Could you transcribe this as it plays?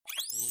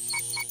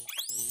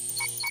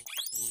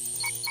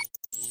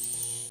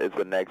is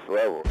the next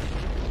level.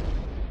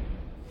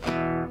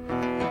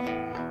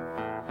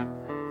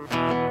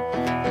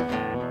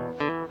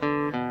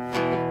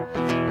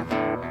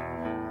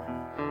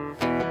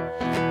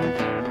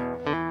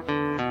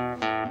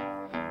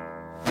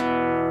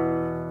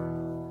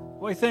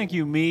 Boy, thank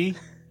you, me.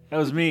 That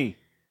was me.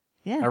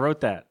 Yeah. I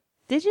wrote that.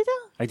 Did you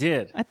though? I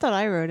did. I thought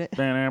I wrote it.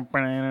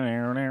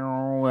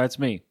 That's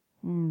me.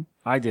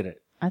 I did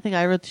it. I think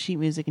I wrote the sheet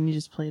music and you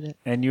just played it.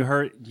 And you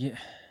heard... Yeah.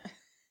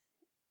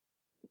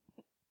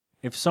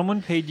 If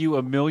someone paid you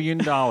 $1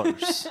 million,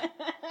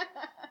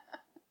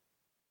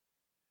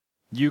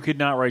 you could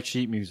not write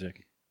sheet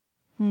music.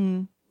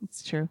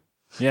 It's true.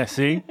 Yeah,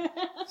 see?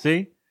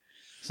 See?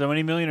 So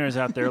many millionaires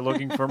out there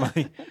looking for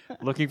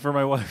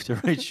my wife to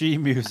write sheet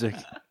music.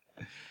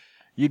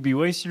 You'd be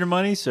wasting your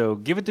money, so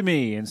give it to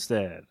me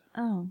instead.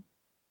 Oh.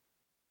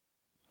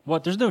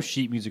 What? There's no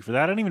sheet music for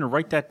that. I didn't even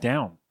write that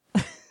down.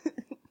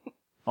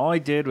 All I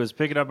did was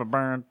pick it up and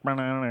burn.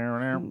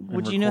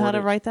 Would you know how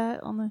to write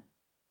that on the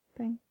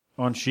thing?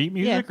 On sheet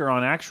music or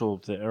on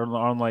actual or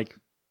on like,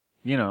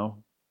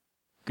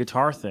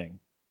 guitar thing?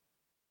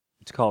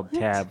 It's called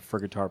tab for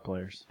guitar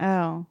players.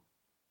 Oh.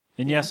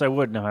 And yes, I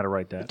would know how to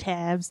write that. The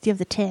tabs. Do you have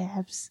the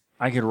tabs?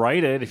 I could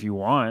write it if you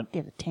want. Do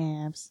you have the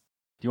tabs?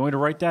 Do you want me to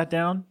write that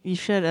down? You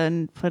should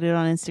and put it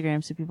on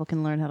Instagram so people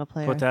can learn how to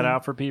play. Put that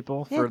out for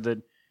people. Yeah.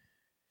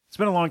 It's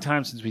been a long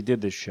time since we did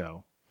this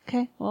show.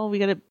 Okay. Well, we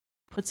got to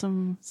put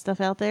some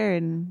stuff out there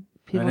and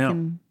people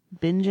can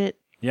binge it.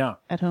 Yeah.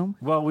 At home.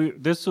 Well,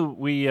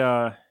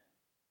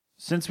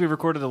 since we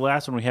recorded the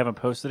last one, we haven't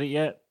posted it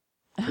yet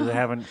because I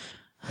haven't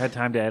had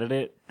time to edit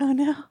it. Oh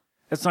no.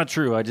 That's not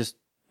true. I've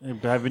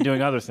been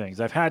doing other things.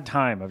 I've had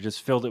time. I've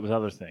just filled it with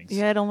other things. You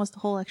had almost a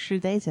whole extra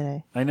day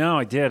today. I know.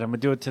 I did. I'm gonna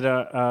do it today.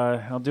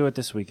 I'll do it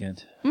this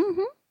weekend.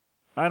 Mm-hmm.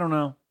 I don't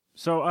know.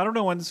 So I don't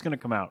know when this is gonna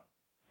come out.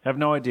 I have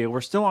no idea.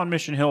 We're still on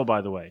Mission Hill, by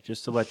the way,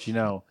 just to let you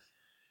know.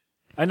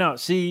 I know.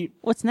 See.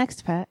 What's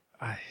next, Pat?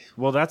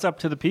 Well, that's up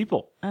to the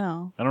people.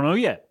 Oh. I don't know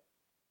yet.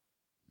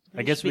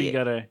 I guess we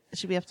gotta. It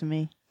should be up to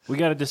me. We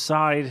gotta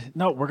decide.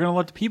 No, we're gonna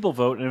let the people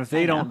vote, and if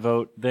they don't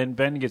vote, then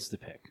Ben gets to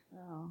pick.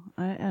 Oh,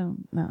 I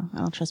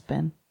don't trust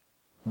Ben.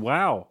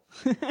 Wow.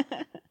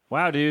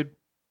 Wow, dude.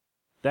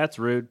 That's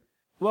rude.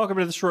 Welcome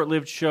to the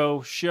short-lived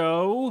show.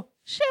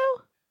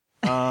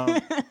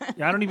 I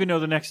don't even know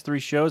the next 3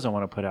 shows I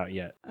want to put out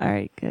yet. All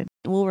right, good.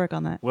 We'll work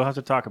on that. We'll have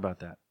to talk about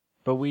that.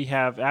 But we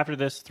have, after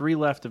this, 3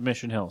 left of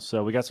Mission Hill,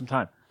 so we got some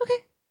time. Okay.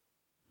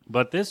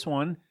 But this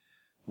one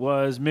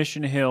was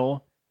Mission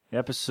Hill,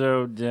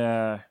 episode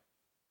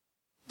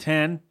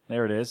 10.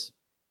 There it is.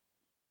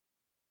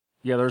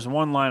 Yeah, there's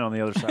one line on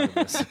the other side of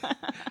this.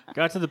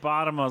 Got to the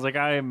bottom, I was like,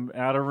 I am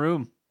out of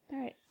room. All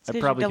right. I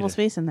probably double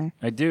space in there.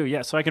 I do,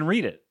 yeah, so I can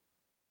read it.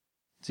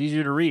 It's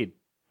easier to read.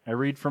 I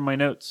read from my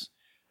notes.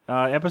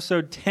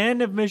 Episode 10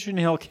 of Mission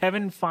Hill,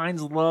 Kevin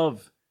Finds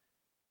Love.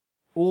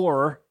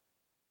 Or,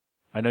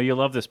 I know you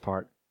love this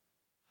part,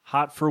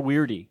 Hot for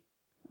Weirdie.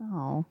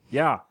 Oh.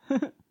 Yeah.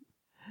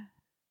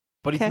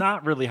 But he's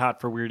not really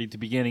hot for Weirdie at the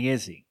beginning,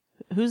 is he?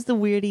 Who's the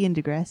Weirdie in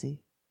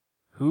Degrassi?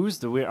 Who's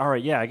the weird? All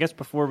right, yeah, I guess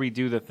before we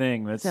do the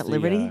thing, that's Is that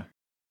Liberty?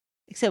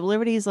 Except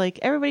Liberty's like,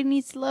 everybody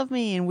needs to love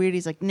me, and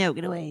Weirdie's like, no,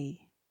 get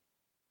away.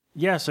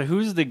 Yeah, so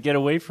who's the get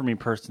away from me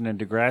person in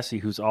Degrassi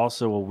who's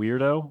also a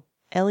weirdo?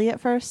 Ellie at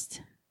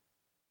first?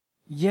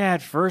 Yeah,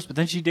 at first, but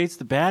then she dates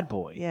the bad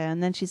boy. Yeah,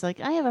 and then she's like,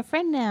 I have a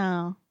friend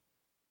now.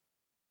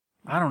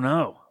 I don't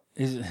know.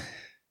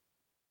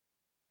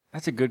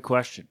 That's a good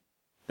question.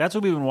 That's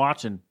what we've been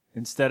watching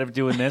instead of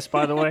doing this,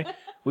 by the way.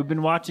 We've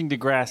been watching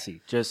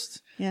Degrassi.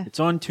 It's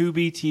on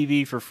Tubi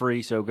TV for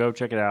free, so go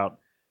check it out.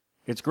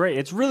 It's great.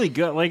 It's really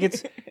good. Like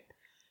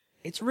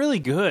it's really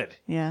good.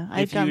 Yeah,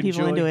 I've gotten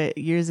people into it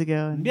years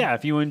ago. Yeah,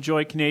 if you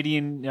enjoy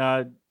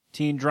Canadian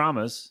teen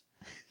dramas,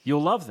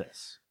 you'll love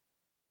this.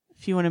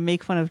 If you want to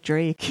make fun of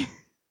Drake.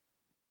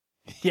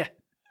 Yeah.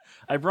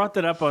 I brought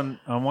that up on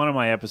one of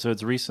my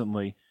episodes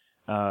recently.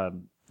 How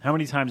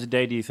many times a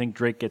day do you think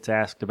Drake gets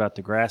asked about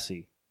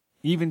Degrassi?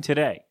 Even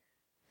today.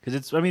 Because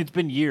it's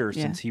been years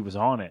since he was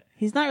on it.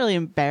 He's not really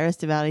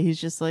embarrassed about it. He's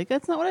just like,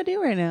 that's not what I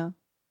do right now.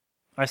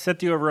 I set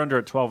the over-under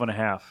at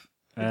 12.5.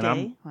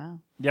 And wow.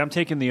 Yeah, I'm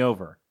taking the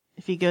over.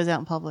 If he goes out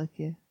in public,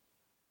 yeah.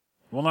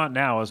 Well, not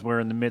now, as we're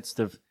in the midst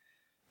of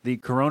the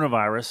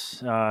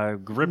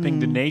coronavirus gripping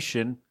the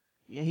nation.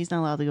 Yeah, he's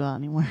not allowed to go out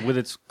anymore. With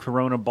its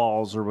corona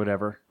balls or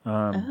whatever.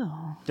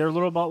 They're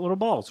little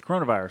balls,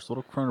 coronavirus,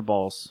 little corona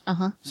balls.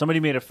 Uh-huh. Somebody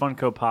made a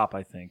Funko Pop,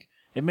 I think.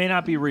 It may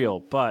not be real,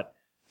 but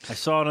I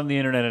saw it on the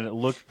internet and it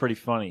looked pretty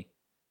funny.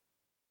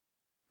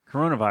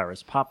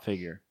 Coronavirus pop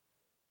figure.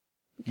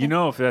 Okay. You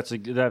know if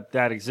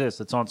that exists,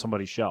 it's on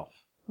somebody's shelf.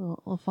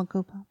 Little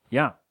Funko Pop?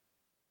 Yeah.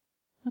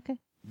 Okay.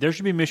 There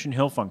should be Mission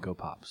Hill Funko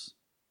Pops.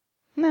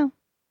 No.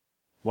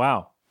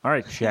 Wow. All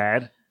right,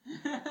 Chad.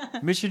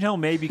 Mission Hill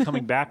may be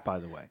coming back, by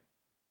the way.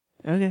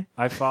 Okay.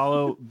 I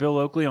follow Bill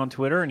Oakley on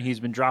Twitter, and he's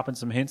been dropping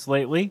some hints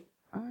lately.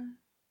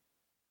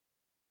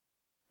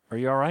 Are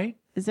you all right?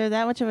 Is there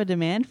that much of a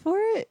demand for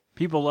it?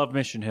 People love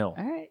Mission Hill.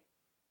 All right.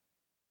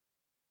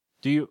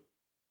 Do you...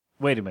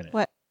 Wait a minute.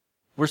 What?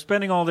 We're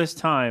spending all this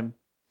time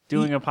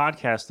doing a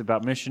podcast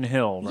about Mission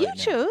Hill right now. You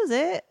chose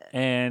it.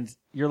 And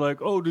you're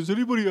like, oh, does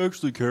anybody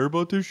actually care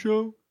about this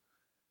show?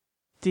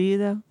 Do you,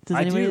 though? Does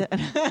anybody?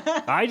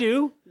 I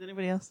do. Does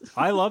anybody else?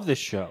 I love this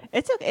show.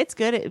 It's okay. It's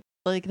good.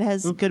 It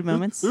has good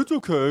moments. It's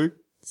okay.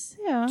 It's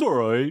all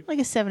right. Like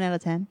a 7 out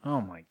of 10.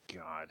 Oh, my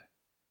God.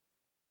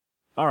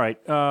 All right.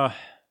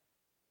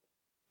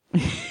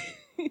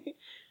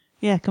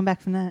 Yeah, come back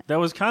from that. That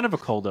was kind of a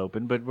cold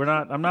open, but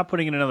I'm not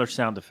putting in another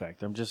sound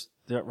effect. I'm just,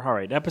 all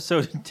right.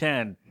 Episode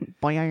 10.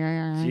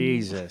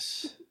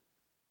 Jesus.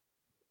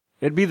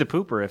 It'd be the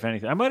pooper, if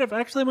anything. I might have a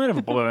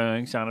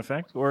boing sound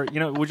effect. Or,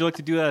 would you like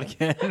to do that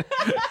again?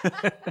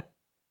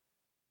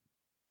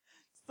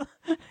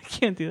 I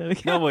can't do that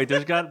again. No, wait.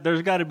 There's got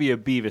to be a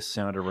Beavis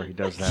sounder where he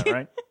does that,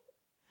 right?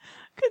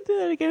 Couldn't do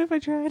that again if I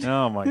tried.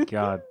 Oh, my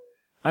God.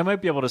 I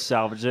might be able to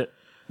salvage it.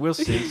 We'll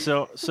see.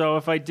 So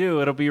if I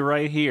do, it'll be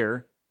right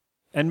here.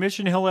 And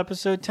Mission Hill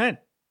episode 10.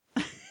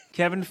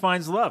 Kevin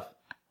finds love.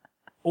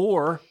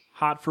 Or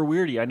Hot for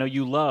Weirdie. I know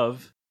you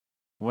love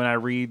when I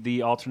read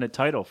the alternate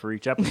title for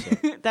each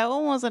episode. That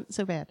one wasn't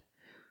so bad.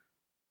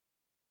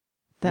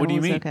 That what do you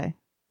one was mean? Okay.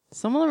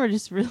 Some of them are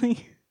just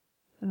really,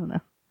 I don't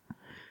know.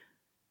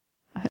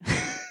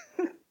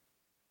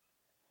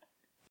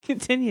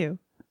 Continue.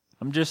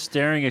 I'm just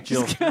staring at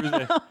Jill through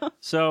the...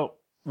 So,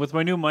 with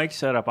my new mic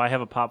setup, I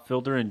have a pop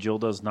filter and Jill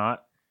does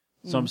not.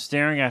 So I'm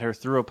staring at her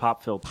through a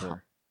pop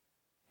filter.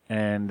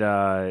 And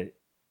I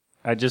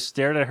just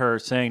stared at her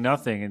saying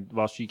nothing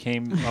while she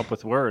came up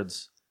with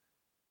words.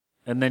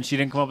 And then she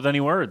didn't come up with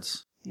any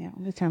words. Yeah, I'm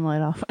going to turn the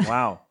light off.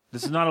 Wow.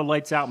 This is not a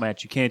lights out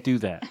match. You can't do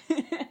that.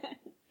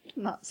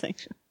 Not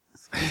sanctioned.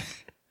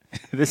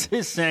 This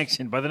is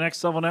sanctioned by the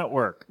Next Level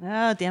Network.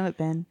 Oh, damn it,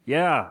 Ben.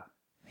 Yeah.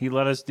 He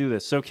let us do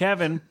this. So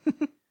Kevin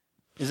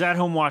is at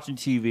home watching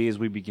TV as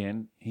we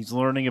begin. He's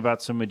learning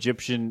about some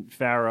Egyptian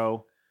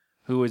pharaoh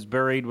who is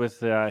buried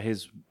with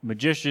his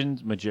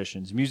musicians,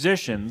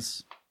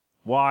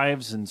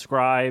 wives and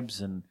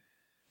scribes, and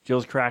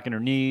Jill's cracking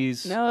her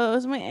knees. No, it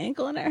was my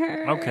ankle and it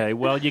hurt. Okay,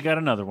 well, you got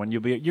another one.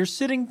 You're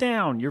sitting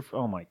down.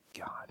 Oh my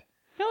God.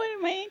 No,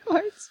 my ankle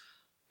hurts.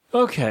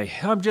 Okay,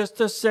 I'm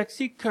just a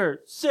sexy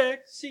Kurt.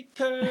 Sexy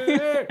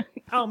Kurt.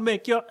 I'll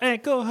make your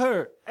ankle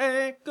hurt.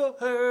 Ankle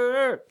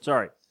hurt.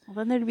 Sorry. Well,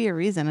 then there'd be a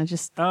reason. It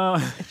just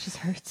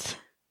hurts.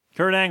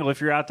 Kurt Angle,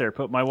 if you're out there,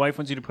 my wife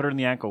wants you to put her in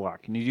the ankle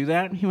lock. Can you do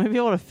that? You might be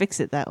able to fix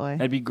it that way.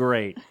 That'd be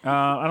great.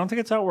 I don't think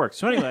that's how it works.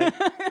 So anyway,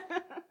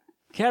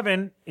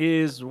 Kevin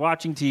is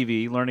watching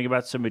TV, learning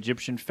about some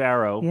Egyptian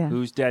pharaoh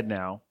who's dead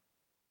now,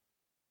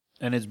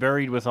 and is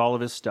buried with all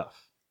of his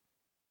stuff.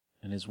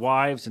 And his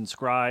wives and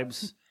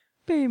scribes.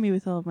 Bury me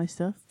with all of my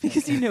stuff,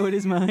 because you know it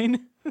is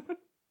mine.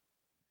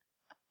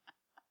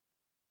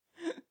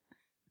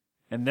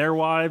 And their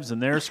wives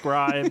and their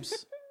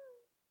scribes.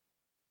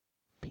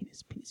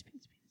 Penis.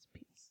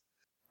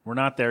 We're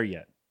not there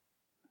yet.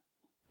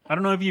 I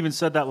don't know if you even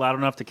said that loud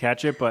enough to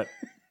catch it, but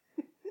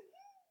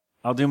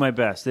I'll do my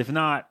best. If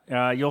not,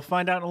 you'll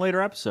find out in a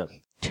later episode.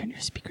 Turn your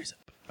speakers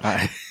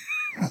up.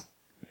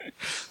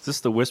 Is this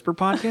the Whisper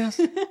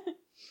podcast?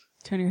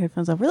 Turn your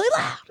headphones up really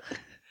loud.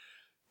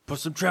 Put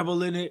some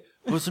treble in it.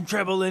 Put some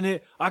treble in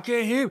it. I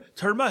can't hear.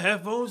 Turn my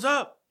headphones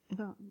up.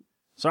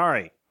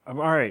 Sorry. All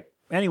right.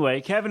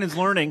 Anyway, Kevin is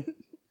learning.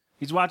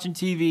 He's watching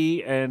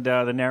TV, and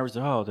the narrator's,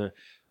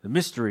 the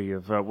mystery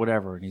of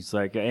whatever. And he's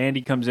like,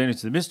 Andy comes in,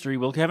 it's the mystery.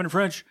 Will Kevin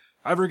French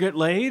ever get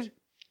laid?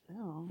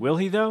 Oh. Will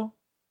he, though?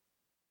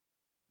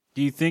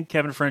 Do you think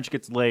Kevin French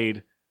gets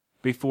laid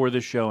before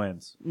the show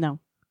ends? No.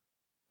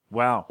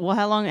 Wow. Well,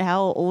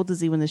 how old is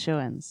he when the show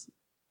ends?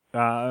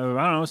 I don't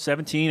know,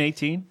 17,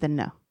 18? Then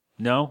no.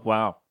 No?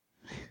 Wow.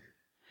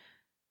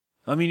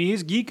 I mean, he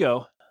is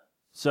geeko.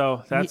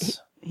 So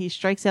that's... He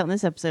strikes out in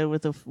this episode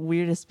with the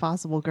weirdest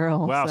possible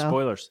girl. Wow, so.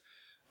 Spoilers.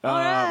 All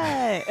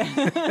right.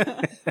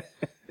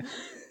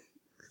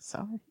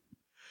 Sorry.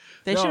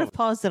 They should have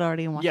paused it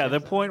already and watched it. Yeah,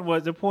 the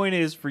point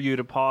is for you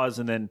to pause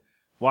and then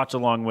watch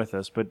along with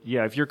us. But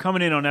yeah, if you're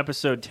coming in on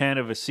episode 10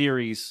 of a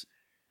series,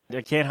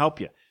 I can't help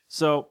you.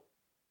 So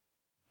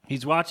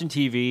he's watching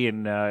TV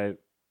and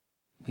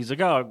he's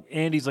like, oh,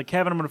 Andy's like,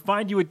 Kevin, I'm going to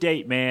find you a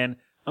date, man.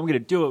 I'm going to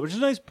do it, which is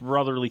a nice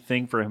brotherly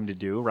thing for him to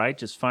do, right?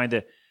 Just find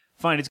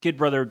his kid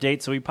brother a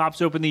date. So he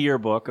pops open the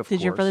yearbook, of course.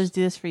 Did your brothers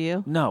do this for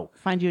you? No.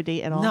 Find you a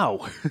date at all?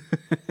 No.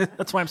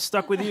 That's why I'm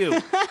stuck with you.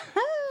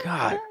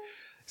 God.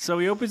 So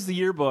he opens the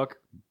yearbook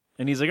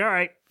and he's like, all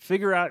right,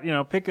 figure out,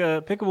 pick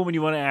a woman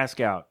you want to ask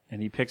out.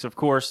 And he picks, of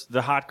course,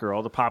 the hot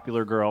girl, the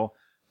popular girl.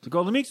 To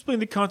go, let me explain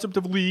the concept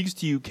of leagues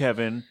to you,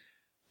 Kevin.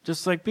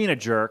 Just like being a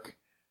jerk.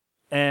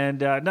 And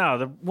no,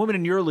 the woman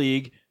in your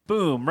league,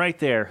 boom, right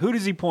there. Who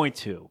does he point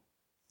to?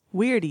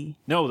 Weirdie.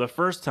 No, the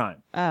first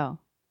time. Oh,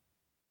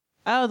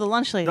 the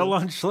lunch lady. The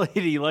lunch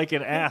lady, like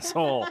an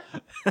asshole.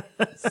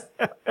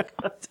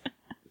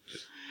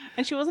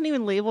 And she wasn't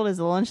even labeled as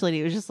the lunch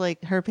lady. It was just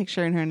like her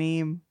picture and her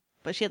name.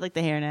 But she had like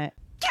the hairnet.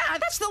 Yeah,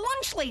 that's the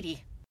lunch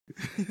lady.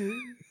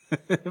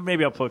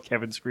 Maybe I'll put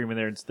Kevin screaming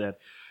there instead.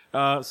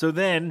 So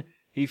then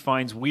he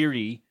finds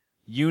Weirdie,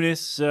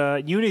 Eunice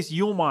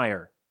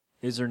Uhlmeyer.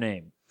 is her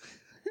name.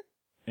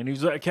 And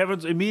he's like,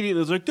 Kevin's immediately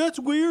was like, that's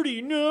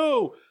Weirdie,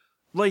 no.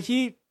 Like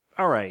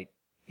all right.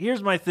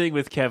 Here's my thing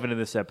with Kevin in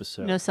this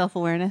episode. No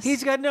self-awareness.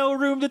 He's got no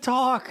room to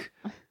talk.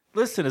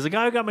 Listen, as a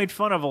guy who got made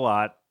fun of a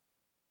lot,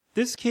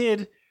 this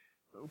kid,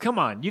 come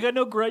on, you got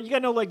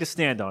no leg to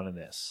stand on in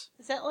this.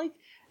 Is that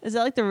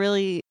like the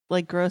really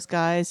like gross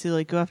guys who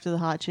like go after the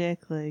hot chick,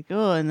 like,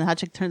 oh, and the hot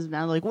chick turns them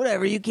down, like,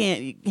 whatever, you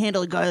can't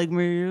handle a guy like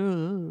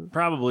me.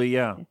 Probably,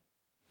 yeah.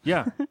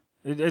 Yeah.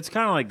 It's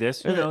kind of like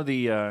this, you know,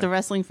 the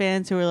wrestling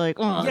fans who are like,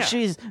 oh,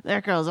 yeah.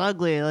 that girl's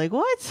ugly. Like,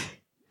 what?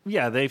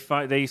 Yeah,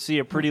 they see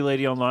a pretty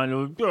lady online,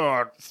 and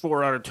like,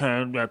 4 out of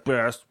 10 at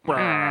best.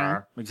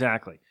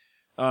 Exactly.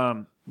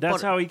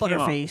 That's how he came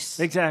off. Butterface.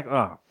 Exactly.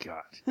 Oh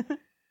God.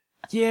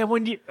 Yeah,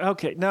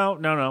 okay, no,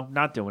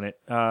 not doing it.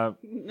 No,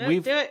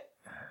 do it.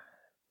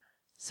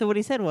 So what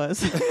he said was,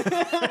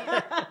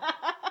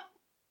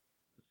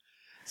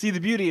 see,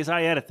 the beauty is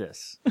I edit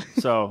this,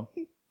 so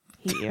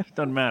it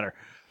doesn't matter.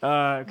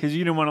 Because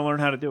you didn't want to learn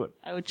how to do it.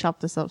 I would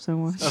chop this up so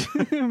much.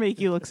 Make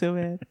you look so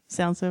bad.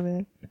 Sound so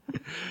bad.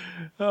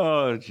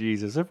 Oh,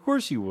 Jesus. Of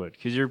course you would,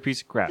 because you're a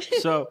piece of crap.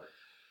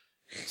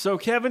 So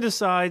Kevin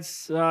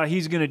decides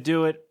he's going to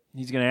do it.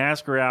 He's going to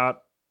ask her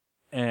out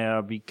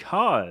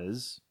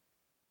because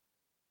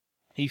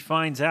he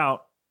finds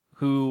out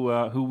who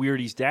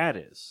Weirdie's dad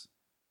is.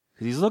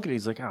 Because he's looking,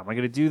 he's like, oh, am I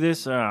going to do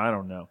this? I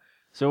don't know.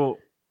 So,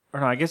 or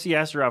no, I guess he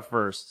asked her out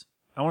first.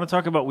 I want to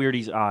talk about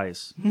Weirdie's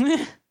eyes.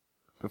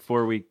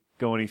 Before we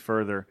go any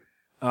further.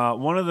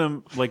 One of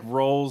them like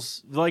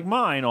rolls like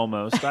mine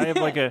almost. I have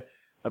like a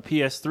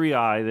PS3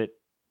 eye that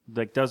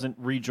like doesn't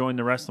rejoin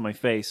the rest of my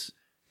face.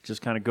 It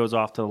just kind of goes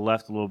off to the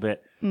left a little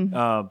bit.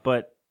 Mm-hmm.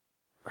 But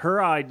her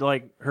eye,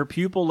 like her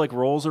pupil like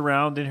rolls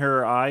around in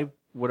her eye,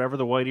 whatever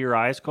the white of your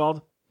eye is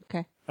called.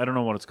 Okay. I don't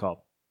know what it's called.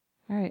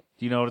 All right.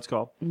 Do you know what it's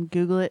called?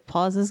 Google it.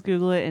 Pause this,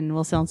 Google it, and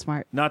we'll sound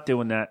smart. Not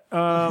doing that.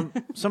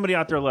 Somebody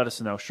out there let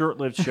us know.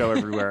 Short-lived show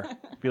everywhere.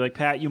 Be like,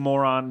 Pat, you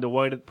moron. The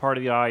white part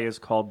of the eye is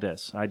called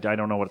this. I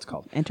don't know what it's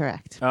called.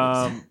 Interact.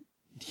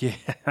 Yeah,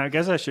 I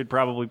guess I should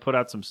probably put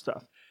out some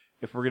stuff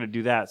if we're going to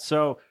do that.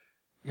 So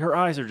her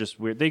eyes are just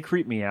weird. They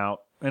creep me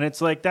out. And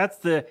it's like,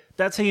 that's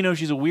how you know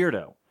she's a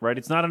weirdo, right?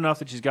 It's not enough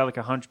that she's got like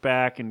a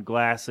hunchback and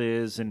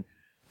glasses and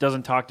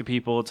doesn't talk to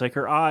people. It's like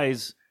her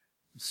eyes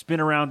spin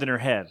around in her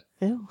head.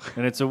 Ew.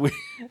 And it's a weird...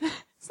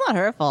 It's not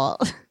her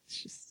fault.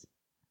 It's just...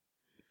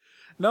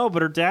 No,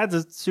 but her dad's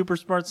a super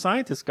smart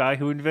scientist guy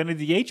who invented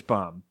the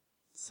H-bomb.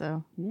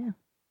 So, yeah.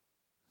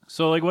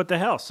 So, like, what the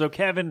hell? So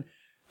Kevin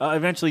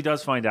eventually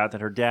does find out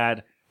that her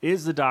dad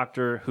is the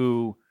doctor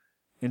who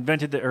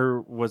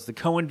was the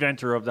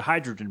co-inventor of the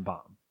hydrogen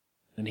bomb.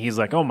 And he's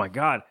like, oh my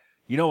God,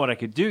 you know what I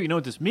could do? You know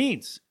what this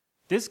means?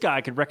 This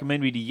guy could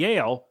recommend me to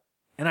Yale,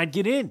 and I'd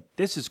get in.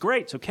 This is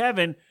great. So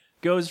Kevin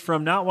goes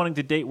from not wanting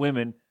to date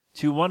women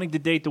to wanting to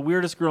date the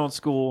weirdest girl in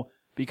school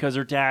because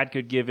her dad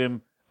could give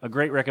him a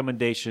great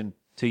recommendation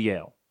to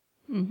Yale.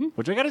 Mm-hmm.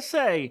 Which I gotta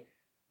say,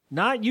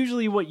 not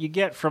usually what you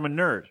get from a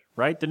nerd,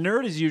 right? The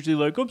nerd is usually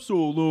like, I'm so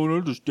alone,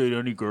 I'll just date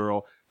any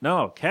girl.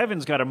 No,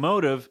 Kevin's got a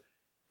motive,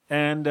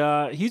 and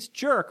he's a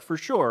jerk for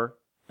sure,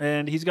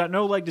 and he's got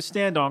no leg to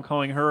stand on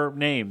calling her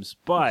names,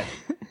 but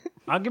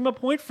I'll give him a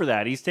point for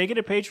that. He's taking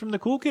a page from the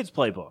Cool Kids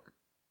playbook.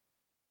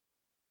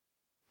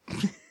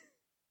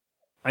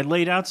 I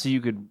laid out so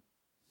you could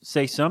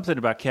say something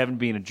about Kevin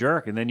being a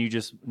jerk, and then you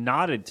just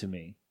nodded to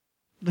me.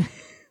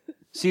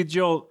 See,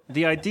 Joel,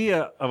 the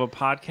idea of a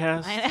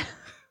podcast... I know.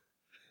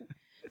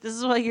 This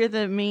is why you're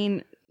the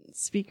main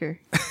speaker.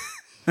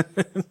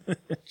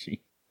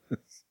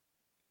 Jesus.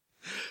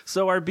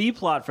 So our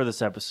B-plot for this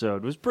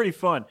episode was pretty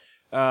fun.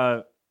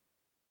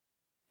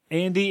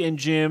 Andy and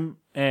Jim,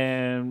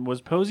 and was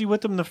Posey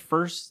with them the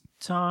first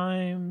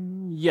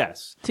time?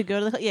 Yes. To go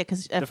to the... Yeah,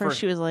 because at first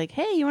she was like,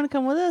 hey, you want to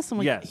come with us? I'm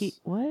like, yes.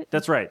 What?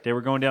 That's right. They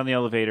were going down the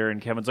elevator, and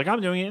Kevin's like,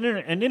 I'm doing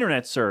an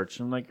internet search.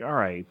 I'm like, all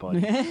right,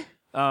 buddy.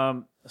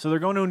 So they're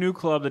going to a new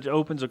club that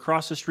opens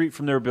across the street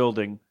from their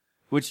building,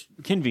 which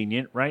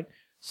convenient, right?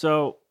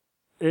 So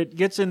it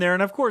gets in there,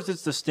 and of course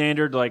it's the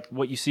standard, like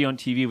what you see on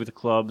TV with the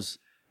clubs.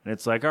 And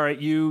it's like, all right,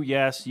 you,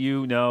 yes,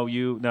 you, no,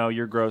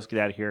 you're gross, get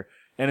out of here.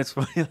 And it's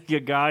funny, like a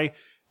guy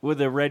with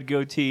a red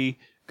goatee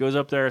goes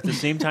up there at the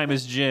same time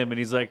as Jim, and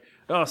he's like,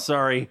 oh,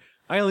 sorry,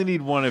 I only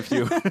need one of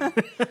you.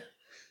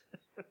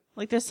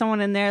 Like there's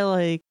someone in there,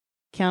 like,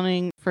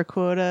 counting for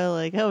quota,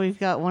 like, oh, we've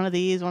got one of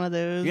these, one of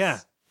those. Yeah,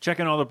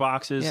 checking all the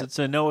boxes. Yep. It's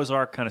a Noah's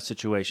Ark kind of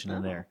situation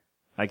in there,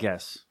 I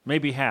guess.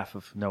 Maybe half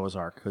of Noah's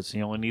Ark, because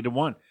he only needed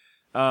one.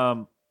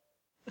 There's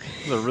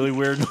a really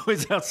weird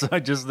noise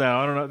outside just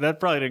now. I don't know. That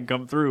probably didn't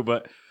come through,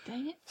 but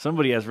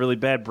somebody has really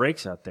bad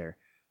brakes out there.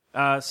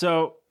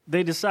 So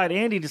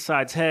Andy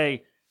decides,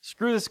 hey,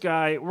 screw this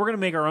guy. We're going to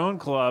make our own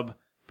club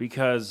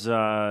because,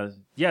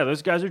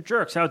 those guys are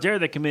jerks. How dare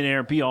they come in here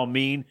and be all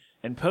mean?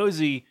 And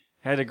Posey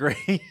had a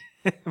great...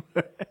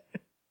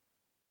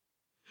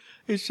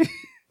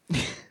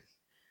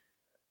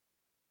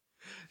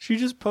 She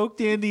just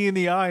poked Andy in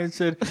the eye and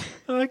said,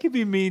 oh, I could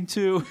be mean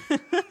too.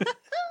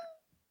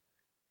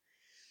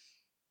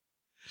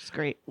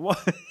 great. What?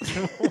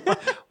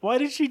 Why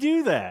did she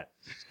do that?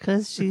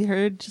 Because she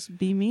heard just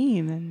be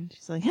mean, and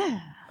she's like, yeah.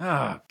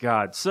 Oh,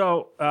 God.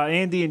 So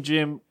Andy and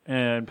Jim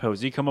and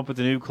Posey come up with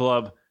a new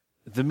club,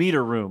 the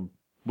Meter Room,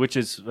 which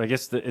is, I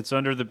guess, it's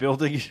under the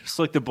building. It's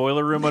like the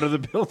boiler room under the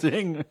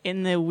building.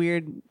 In the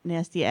weird,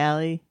 nasty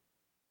alley.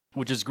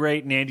 Which is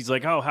great. And Andy's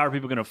like, oh, how are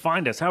people going to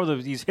find us? How are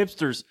these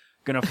hipsters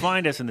going to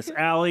find us in this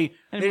alley?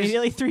 And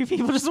immediately 3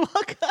 people just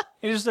walk up.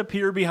 They just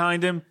appear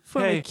behind him.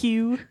 For a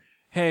cue.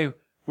 Hey,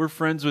 we're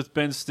friends with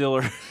Ben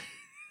Stiller.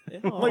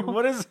 Like,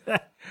 what is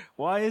that?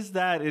 Why is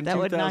that in 2002? That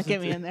would not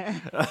get me in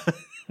there.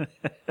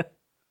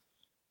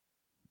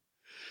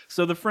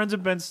 So the friends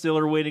of Ben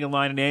Stiller waiting in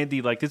line, and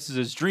Andy, like, this is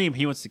his dream.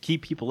 He wants to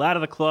keep people out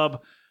of the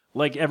club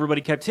like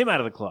everybody kept him out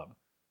of the club.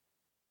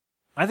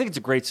 I think it's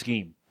a great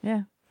scheme.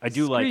 Yeah. I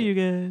do like it. You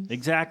guys.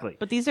 Exactly.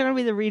 But these are going to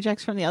be the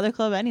rejects from the other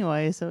club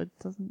anyway, so it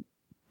doesn't...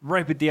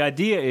 Right, but the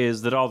idea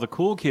is that all the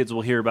cool kids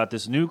will hear about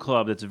this new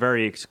club that's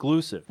very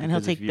exclusive. And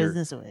he'll take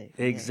business away.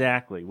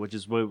 Exactly, which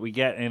is what we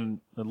get in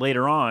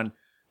later on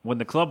when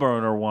the club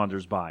owner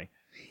wanders by.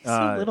 He's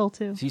so little,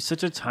 too. He's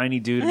such a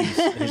tiny dude.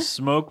 His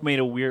smoke made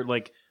a weird,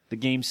 like, the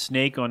game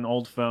Snake on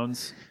old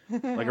phones,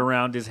 like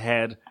around his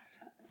head.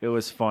 It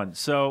was fun.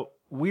 So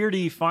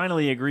Weirdie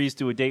finally agrees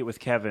to a date with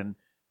Kevin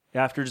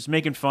after just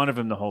making fun of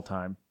him the whole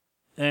time.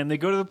 And they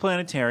go to the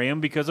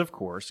planetarium because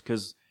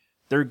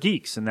they're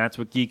geeks, and that's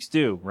what geeks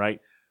do,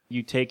 right?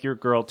 You take your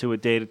girl to a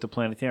date at the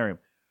planetarium.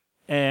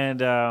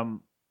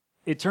 And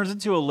it turns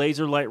into a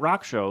laser light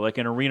rock show, like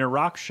an arena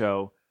rock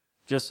show.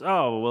 Just,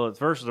 at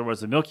first there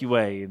was the Milky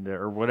Way,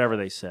 or whatever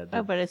they said.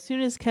 Oh, but as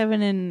soon as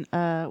Kevin and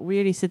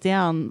Weirdie sit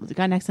down, the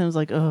guy next to him is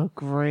like, oh,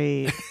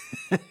 great.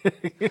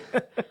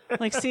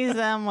 Like, sees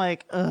them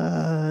like,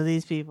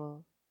 these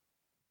people.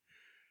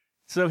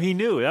 So he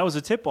knew. That was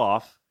a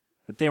tip-off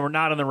that they were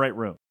not in the right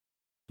room.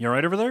 You all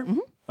right over there? Mm-hmm.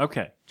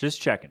 Okay, just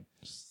checking.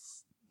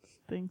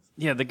 Things.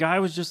 Yeah, the guy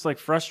was just like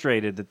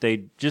frustrated that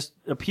they just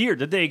appeared,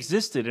 that they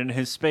existed in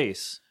his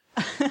space.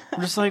 I'm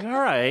just like, all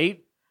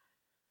right.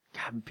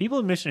 God, people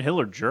in Mission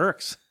Hill are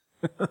jerks.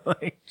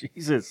 Like,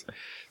 Jesus.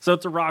 So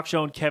it's a rock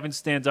show, and Kevin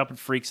stands up and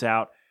freaks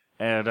out.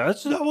 And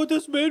that's not what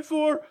this made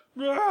for.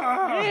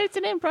 It's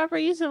an improper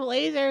use of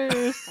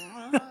lasers.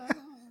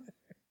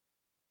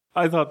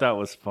 I thought that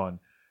was fun.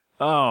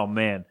 Oh,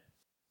 man.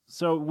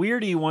 So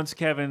Weirdie wants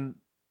Kevin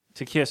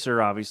to kiss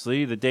her,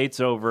 obviously. The date's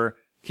over.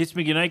 Kiss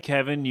me goodnight,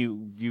 Kevin,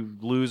 you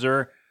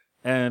loser.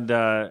 And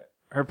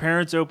her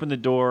parents open the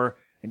door,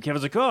 and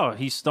Kevin's like, oh,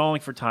 he's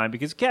stalling for time.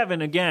 Because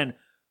Kevin, again,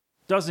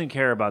 doesn't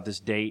care about this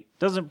date.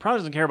 Probably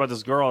doesn't care about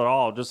this girl at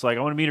all. Just like,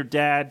 I want to meet her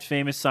dad,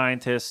 famous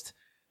scientist,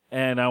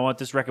 and I want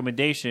this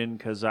recommendation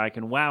because I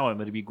can wow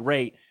him. It'd be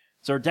great.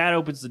 So her dad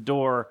opens the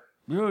door.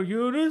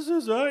 Eunice,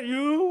 is that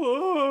you?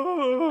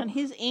 Oh. And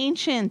he's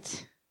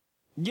ancient.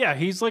 Yeah,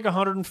 he's like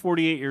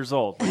 148 years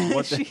old. Like,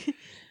 what the...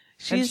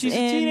 she's a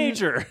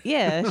teenager.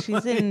 Yeah,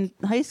 she's in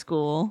high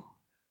school.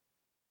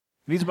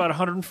 And he's about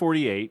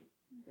 148.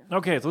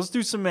 Okay, so let's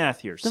do some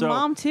math here. The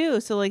mom too.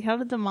 So like, how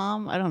did the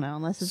mom? I don't know.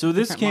 Unless it's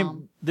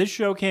this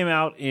show came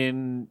out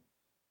in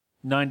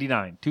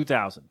 99,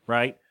 2000,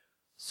 right?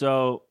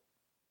 So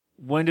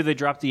when did they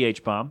drop the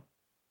H-bomb?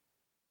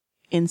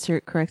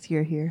 Insert correct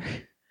year here.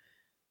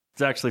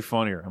 It's actually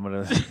funnier. I'm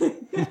gonna.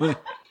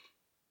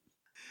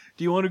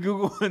 Do you want to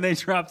Google when they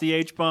dropped the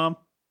H-bomb?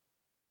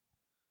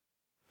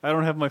 I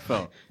don't have my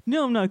phone.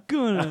 No, I'm not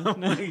gonna.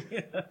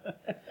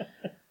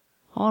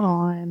 Hold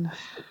on.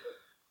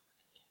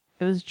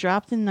 It was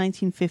dropped in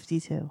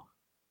 1952.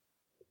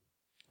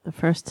 The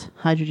first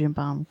hydrogen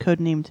bomb,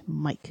 codenamed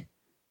Mike.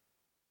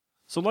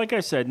 So like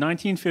I said,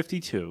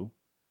 1952.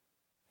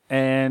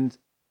 And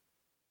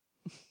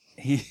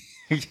he...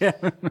 yeah.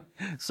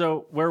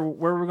 So where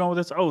were we going with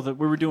this? Oh,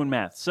 we were doing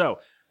math. So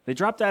they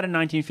dropped that in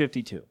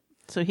 1952.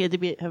 So he had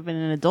to have been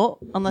an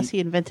adult unless he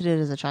invented it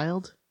as a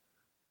child?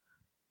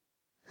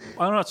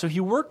 I don't know. So he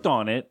worked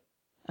on it.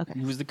 Okay.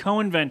 He was the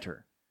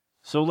co-inventor.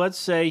 So let's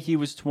say he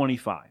was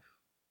 25.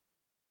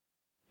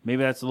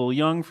 Maybe that's a little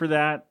young for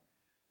that,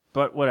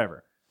 but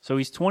whatever. So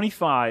he's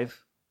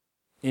 25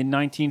 in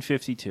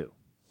 1952.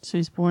 So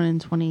he's born in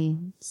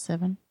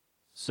 27?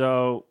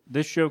 So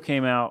this show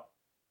came out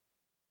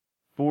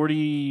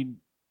 8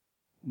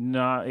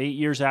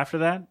 years after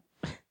that.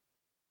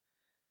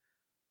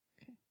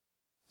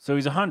 So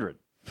he's 100.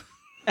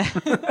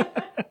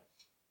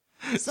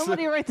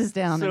 Somebody write this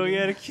down. So he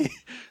had a kid.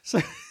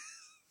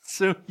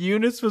 So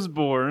Eunice was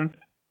born.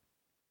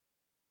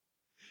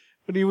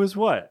 But he was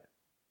what?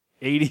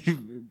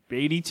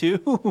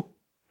 82?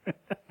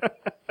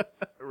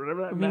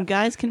 I mean,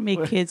 guys can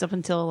make kids up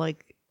until,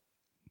 like,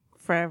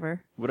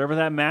 forever. Whatever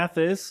that math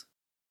is.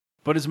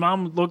 But his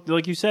mom looked,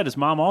 like you said, his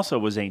mom also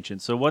was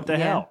ancient. So what the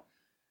hell?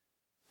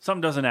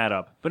 Something doesn't add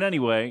up. But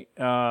anyway.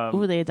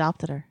 Ooh, they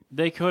adopted her.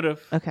 They could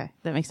have. Okay,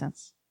 that makes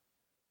sense.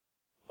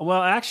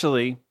 Well,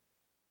 actually,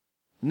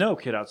 no,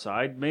 kid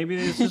outside. Maybe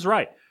this is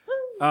right.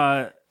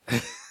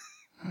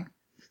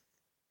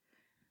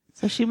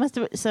 So she must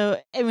have. So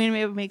I mean,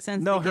 it would make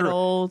sense. No, to get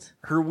old.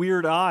 Her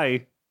weird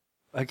eye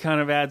it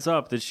kind of adds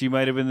up that she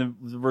might have been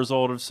the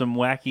result of some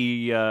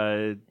wacky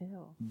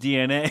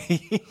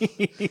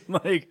DNA.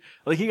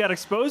 like he got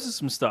exposed to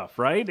some stuff,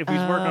 right? If he's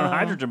working on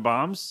hydrogen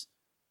bombs.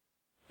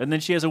 And then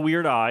she has a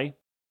weird eye.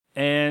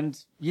 And,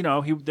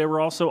 they were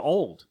also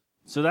old.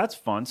 So that's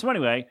fun. So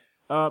anyway,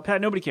 Pat,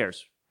 nobody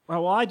cares.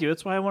 Well, I do.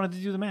 That's why I wanted to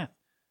do the math.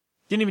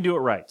 Didn't even do it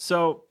right.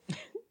 So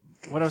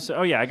what else?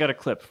 Oh, yeah, I got a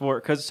clip for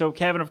it. So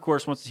Kevin, of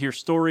course, wants to hear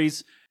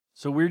stories.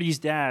 So Weirdie's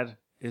dad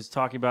is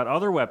talking about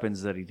other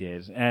weapons that he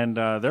did. And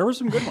there were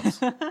some good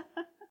ones.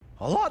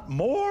 A lot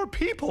more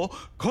people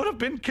could have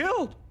been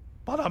killed.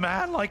 But a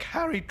man like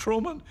Harry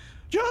Truman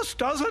just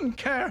doesn't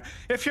care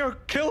if your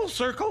kill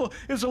circle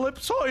is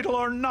ellipsoidal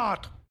or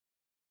not.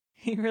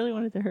 He really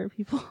wanted to hurt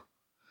people.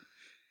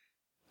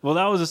 Well,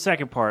 that was the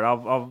second part.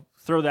 I'll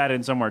throw that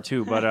in somewhere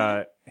too.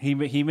 But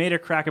he made a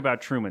crack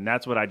about Truman.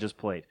 That's what I just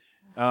played.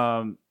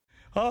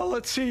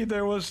 Let's see.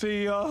 There was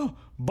the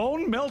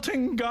bone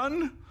melting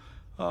gun,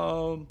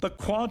 the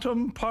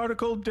quantum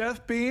particle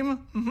death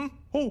beam. Mm-hmm.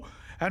 Oh,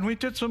 and we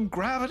did some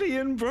gravity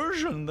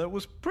inversion that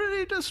was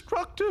pretty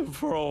destructive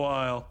for a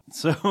while.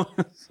 So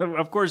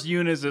of course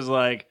Eunice is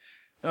like,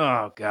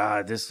 oh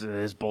God, this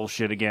is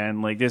bullshit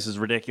again. Like, this is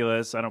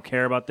ridiculous. I don't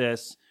care about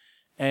this.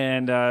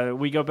 And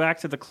we go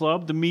back to the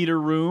club, the meter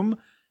room.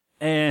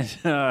 And,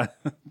 of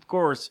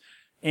course,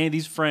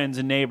 Andy's friends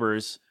and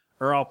neighbors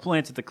are all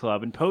planted at the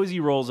club. And Posey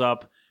rolls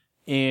up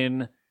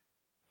in,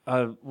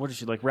 what is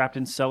she, like, wrapped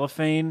in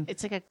cellophane?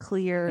 It's like a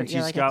clear, and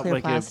she's like got a clear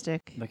like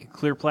plastic. Like a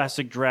clear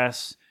plastic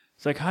dress.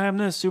 It's like, hi, I'm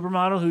the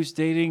supermodel who's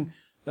dating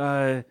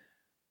Liam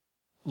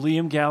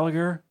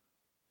Gallagher.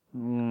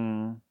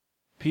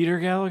 Peter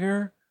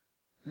Gallagher?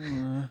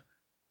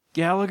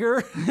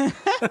 Gallagher?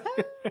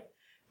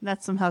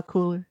 That's somehow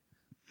cooler.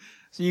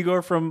 So you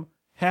go from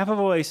half of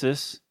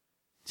Oasis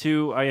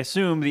to, I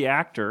assume, the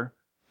actor,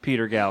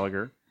 Peter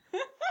Gallagher.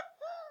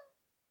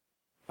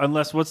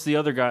 Unless, what's the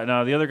other guy?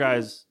 No, the other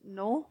guy's...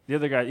 No? The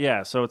other guy,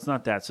 yeah, so it's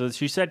not that. So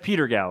she said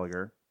Peter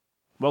Gallagher.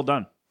 Well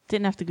done.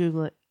 Didn't have to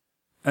Google it.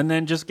 And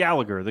then just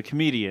Gallagher, the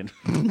comedian.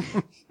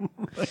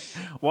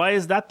 Why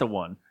is that the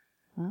one?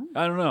 Huh?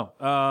 I don't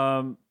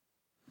know.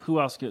 Who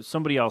else?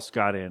 Somebody else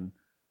got in.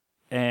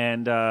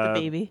 And The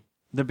baby.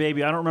 The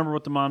baby. I don't remember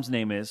what the mom's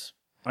name is.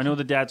 I know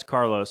the dad's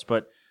Carlos,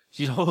 but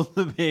she's holding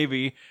the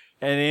baby.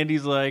 And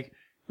Andy's like,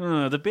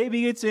 the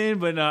baby gets in,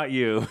 but not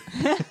you.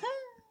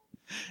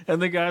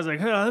 And the guy's like,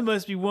 that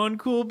must be one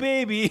cool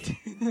baby.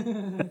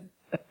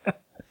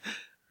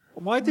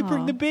 Why'd they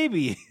bring the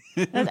baby?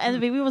 And the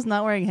baby was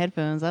not wearing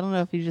headphones. I don't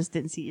know if he just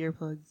didn't see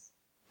earplugs.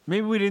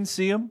 Maybe we didn't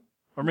see him.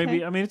 Or maybe,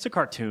 Okay. I mean, it's a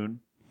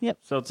cartoon. Yep.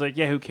 So it's like,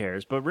 yeah, who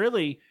cares? But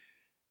really,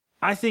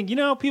 I think,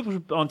 people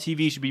on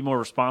TV should be more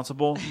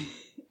responsible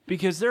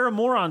because there are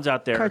morons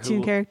out there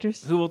Cartoon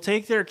characters. who will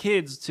take their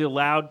kids to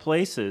loud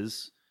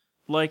places,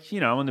 like,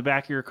 in the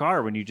back of your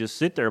car when you just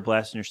sit there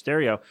blasting your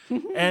stereo,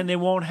 and they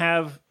won't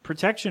have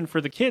protection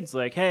for the kids.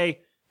 Like,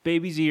 hey,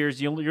 baby's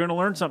ears, you're going to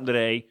learn something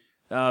today.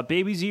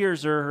 Baby's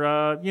ears are,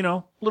 a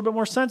little bit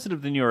more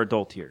sensitive than your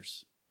adult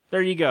ears.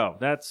 There you go.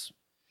 That's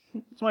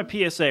my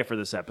PSA for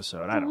this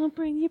episode. I don't. Don't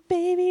bring your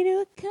baby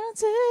to a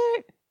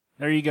concert.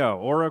 There you go.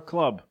 Or a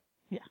club.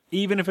 Yeah.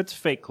 Even if it's a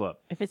fake club.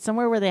 If it's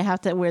somewhere where they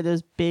have to wear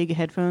those big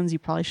headphones, you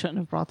probably shouldn't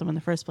have brought them in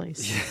the first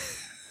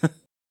place.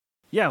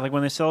 Yeah, like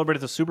when they celebrated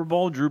the Super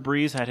Bowl, Drew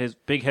Brees had his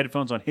big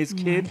headphones on his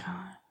kid. God.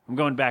 I'm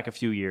going back a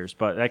few years,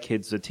 but that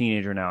kid's a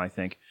teenager now, I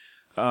think.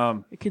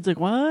 The kid's like,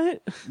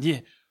 what?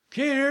 Yeah.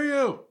 Can't hear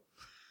you.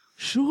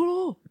 Shut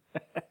up.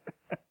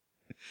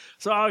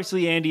 So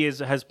obviously Andy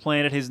has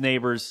planted his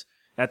neighbors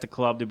at the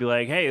club to be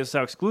like, hey, this is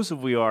how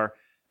exclusive we are.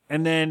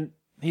 And then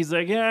he's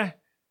like, yeah,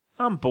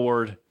 I'm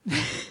bored.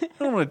 I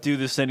don't want to do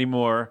this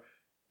anymore.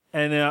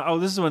 And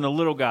this is when the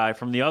little guy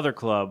from the other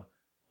club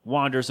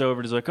wanders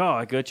over and is like, oh,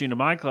 I got you into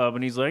my club.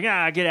 And he's like,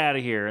 get out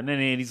of here. And then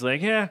Andy's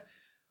like, yeah, I'm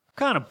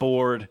kind of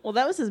bored. Well,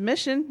 that was his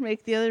mission,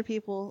 make the other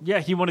people. Yeah,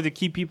 he wanted to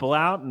keep people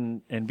out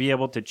and be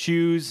able to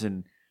choose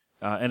and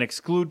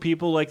exclude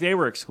people like they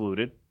were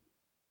excluded.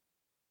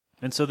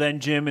 And so then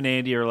Jim and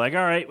Andy are like,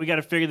 all right, we got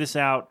to figure this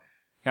out,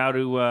 how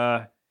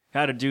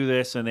to do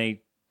this. And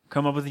they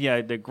come up with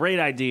the great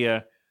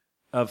idea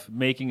of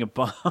making a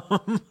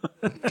bomb.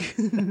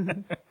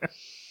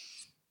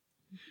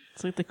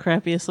 It's like the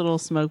crappiest little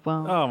smoke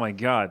bomb. Oh, my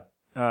God.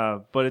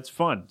 But it's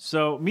fun.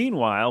 So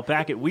meanwhile,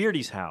 back at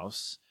Weirdie's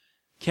house,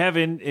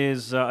 Kevin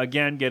is,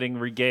 again, getting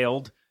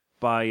regaled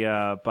by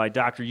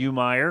Dr.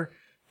 Umeyer.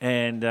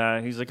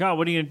 And he's like, oh,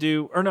 what are you going to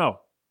do? Or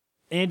no,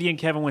 Andy and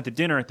Kevin went to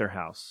dinner at their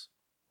house.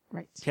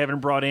 Right. Kevin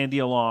brought Andy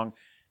along,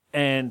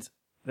 and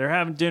they're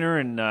having dinner,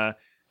 and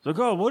he's like,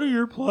 oh, what are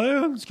your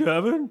plans,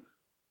 Kevin?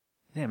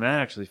 Damn,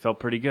 that actually felt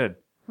pretty good.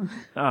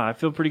 I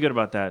feel pretty good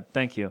about that.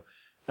 Thank you.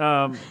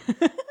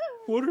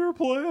 What are your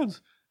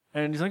plans?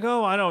 And he's like,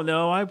 oh, I don't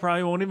know. I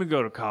probably won't even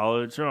go to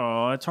college.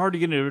 Oh, it's hard to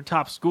get into a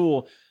top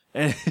school.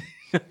 And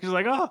he's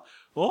like, oh,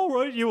 all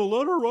right, you will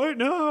let her right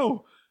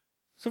now.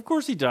 So of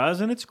course he does,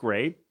 and it's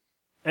great.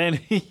 And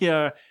he,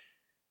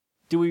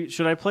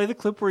 should I play the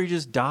clip where he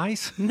just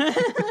dies?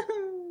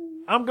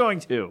 I'm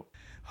going to.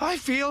 I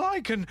feel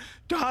I can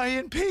die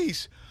in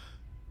peace.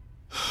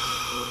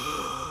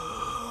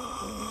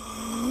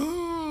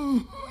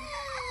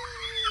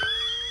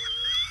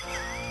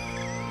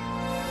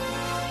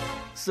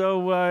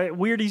 So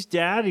Weirdie's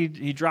dad,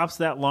 he drops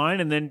that line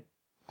and then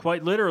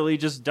quite literally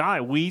just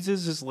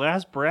wheezes his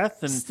last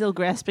breath, and Still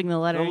grasping the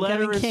letter. the And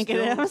letter Kevin is can't get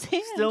it out of his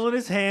hand. still in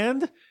his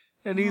hand.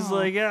 And he's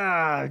like,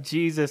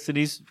 Jesus.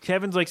 And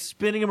Kevin's like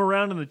spinning him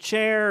around in the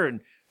chair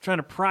and trying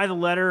to pry the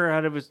letter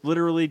out of his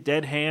literally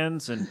dead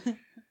hands. And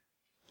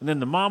and then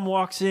the mom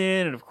walks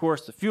in, and of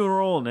course the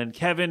funeral. And then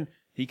Kevin,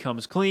 he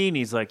comes clean.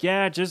 He's like,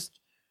 yeah, it's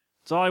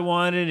all I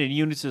wanted. And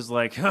Eunice is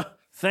like,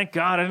 thank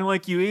God I didn't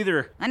like you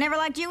either. I never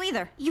liked you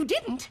either. You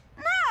didn't?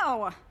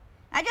 No.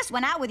 I just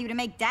went out with you to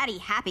make Daddy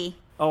happy.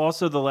 Oh,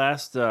 also the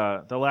last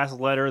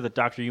letter that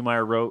Dr.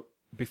 Umeyer wrote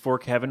before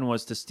Kevin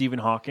was to Stephen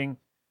Hawking.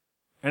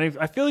 And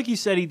I feel like he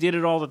said he did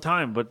it all the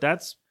time, but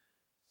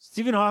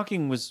Stephen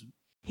Hawking was...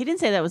 He didn't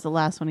say that was the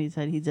last one. He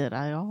said he did.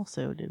 I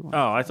also did one.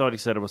 Oh, I thought he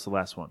said it was the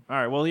last one. All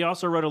right, well, he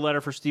also wrote a letter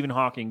for Stephen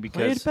Hawking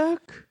because... Play it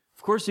back.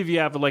 Of course, if you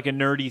have like a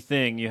nerdy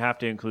thing, you have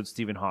to include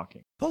Stephen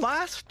Hawking. The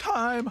last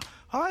time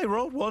I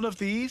wrote one of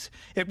these,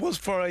 it was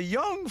for a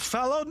young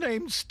fellow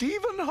named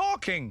Stephen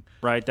Hawking.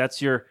 Right, that's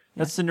the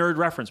nerd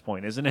reference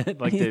point, isn't it?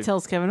 Like He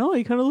tells Kevin, oh,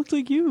 he kind of looked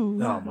like you.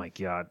 Oh, my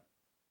God.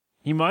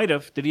 He might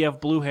have. Did he have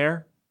blue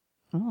hair?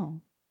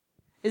 Oh.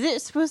 Is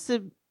it supposed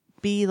to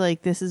be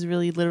like this is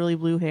really literally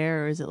blue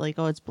hair, or is it like,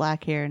 oh, it's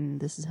black hair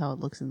and this is how it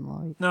looks in the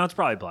light? No, it's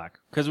probably black.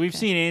 Because we've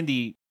seen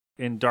Andy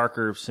in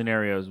darker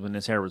scenarios when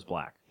his hair was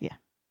black. Yeah.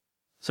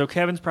 So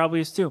Kevin's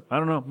probably is too. I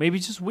don't know. Maybe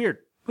he's just weird.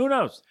 Who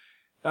knows?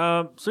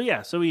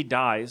 So he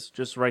dies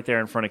just right there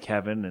in front of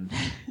Kevin.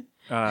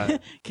 And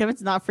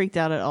Kevin's not freaked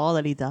out at all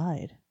that he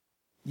died.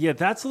 yeah,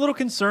 that's a little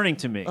concerning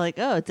to me. Like,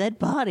 oh, dead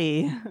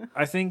body.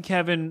 I think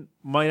Kevin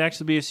might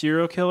actually be a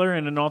serial killer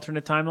in an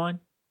alternate timeline.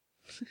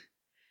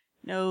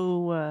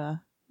 No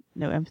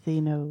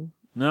empathy, no.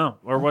 No.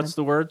 Or what's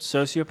the word?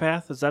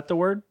 Sociopath? Is that the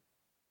word?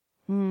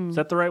 Is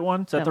that the right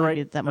one? Is that the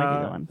right? That might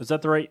be the one. Is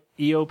that the right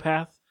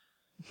eopath?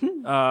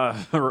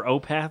 Or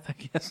opath, I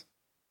guess.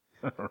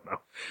 I don't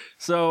know.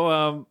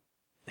 So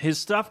his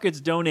stuff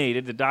gets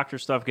donated. The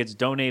doctor's stuff gets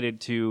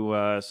donated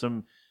to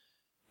some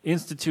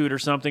institute or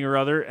something or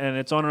other, and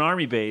it's on an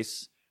army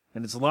base,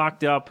 and it's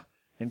locked up.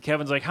 And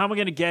Kevin's like, how am I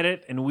going to get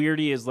it? And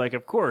Weirdie is like,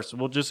 of course,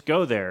 we'll just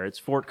go there. It's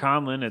Fort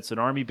Conlin. It's an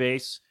army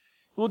base.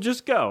 We'll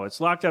just go.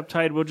 It's locked up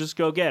tight. We'll just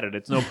go get it.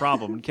 It's no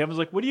problem. And Kevin's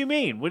like, what do you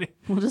mean?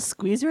 We'll just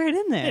squeeze right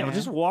in there. Yeah, we'll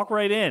just walk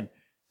right in.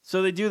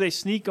 So they do. They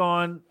sneak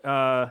on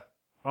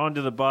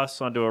onto the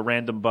bus, onto a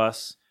random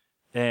bus.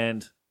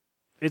 And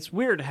it's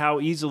weird how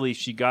easily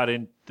she got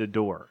in the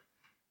door.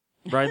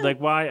 Right? Like,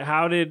 why?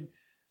 How did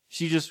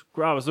she just...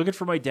 I was looking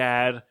for my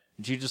dad,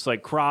 and she just,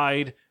 like,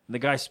 cried. And the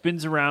guy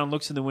spins around,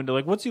 looks in the window,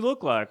 like, what's he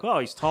look like? Oh,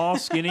 he's tall,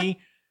 skinny,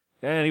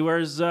 and he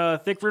wears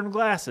thick-rimmed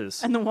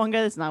glasses. And the one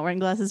guy that's not wearing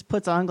glasses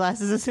puts on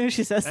glasses as soon as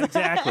she says that.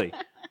 Exactly.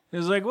 He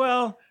was like,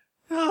 well,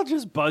 I'll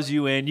just buzz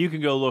you in. You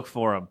can go look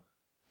for him.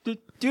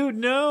 Dude,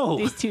 no.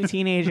 These two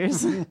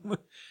teenagers.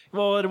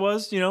 Well, it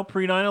was, pre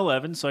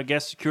 9/11, so I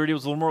guess security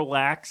was a little more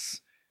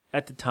lax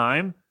at the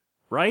time,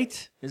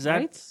 right? Is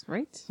that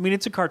right? I mean,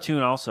 it's a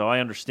cartoon also. I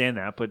understand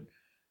that, but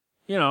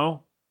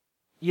you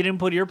didn't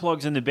put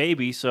earplugs in the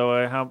baby, so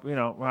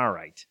all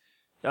right.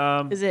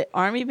 Is it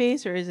Army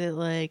base or is it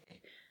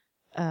like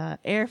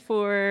Air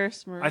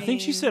Force, Marines? I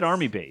think she said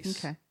Army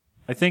base. Okay.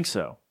 I think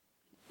so.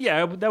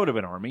 Yeah, that would have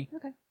been Army.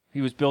 Okay.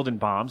 He was building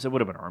bombs. It would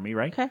have been Army,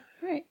 right? Okay,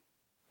 right.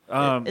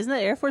 Isn't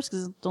that Air Force?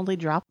 Because don't they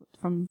drop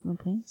from the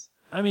planes?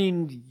 I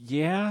mean,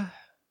 yeah.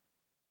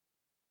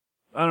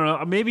 I don't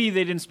know. Maybe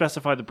they didn't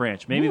specify the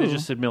branch. Maybe they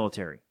just said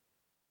military.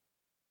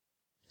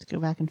 Let's go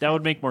back and that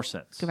would make more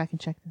sense. Go back and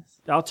check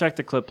this. I'll check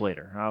the clip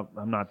later.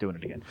 I'm not doing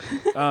it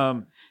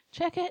again.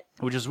 Check it.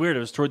 Which is weird. It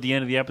was toward the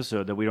end of the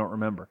episode that we don't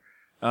remember.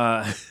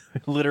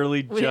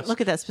 Literally We didn't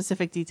look at that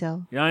specific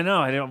detail. Yeah, I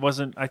know.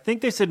 I think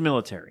they said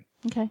military.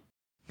 Okay.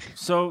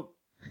 So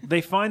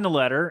they find the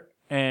letter,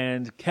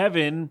 and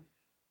Kevin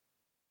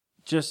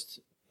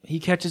he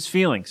catches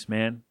feelings,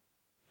 man.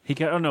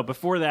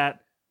 Before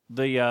that,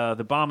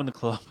 the bomb in the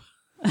club.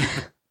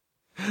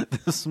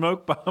 The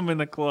smoke bomb in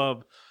the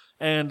club.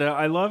 And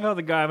I love how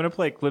I'm going to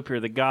play a clip here.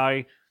 The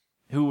guy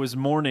who was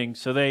mourning,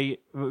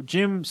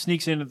 Jim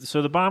sneaks in,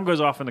 so the bomb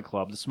goes off in the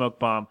club, the smoke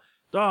bomb.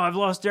 Oh, I've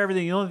lost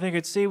everything. The only thing I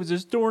could see was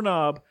this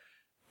doorknob.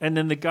 And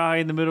then the guy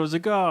in the middle was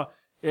like, oh,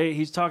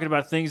 he's talking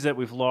about things that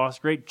we've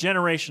lost, great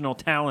generational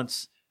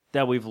talents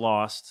that we've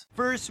lost.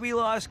 First we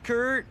lost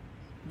Kurt,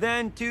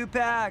 then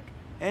Tupac,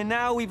 and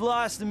now we've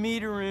lost the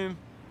meter room.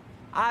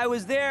 I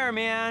was there,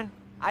 man.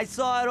 I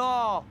saw it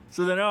all.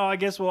 So then, I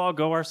guess we'll all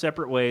go our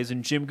separate ways.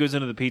 And Jim goes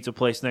into the pizza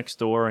place next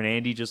door, and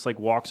Andy just like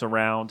walks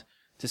around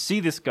to see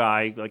this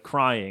guy like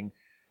crying.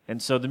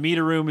 And so the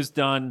meter room is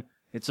done.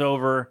 It's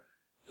over.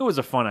 It was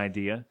a fun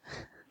idea.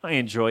 I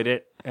enjoyed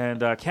it.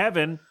 And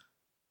Kevin,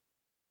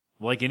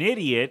 like an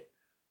idiot,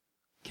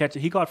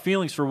 he caught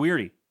feelings for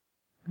Weirdie.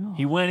 Oh.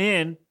 He went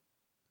in.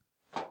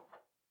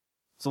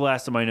 It's the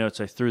last of my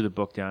notes. I threw the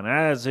book down,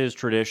 as is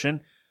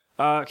tradition.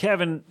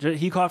 Kevin,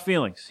 he caught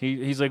feelings.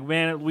 He's like,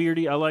 man,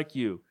 Weirdie, I like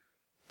you.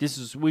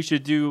 We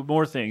should do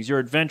more things. You're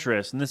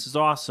adventurous, and this is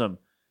awesome.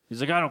 He's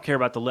like, I don't care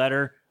about the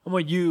letter. I'm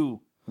like,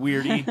 you,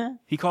 Weirdie.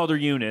 He called her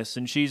Eunice,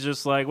 and she's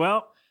just like,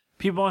 well,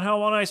 people on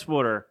Hell on Ice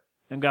Water,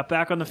 and got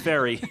back on the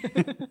ferry.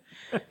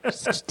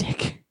 Such a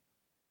dick.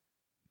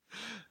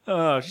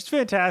 Oh, she's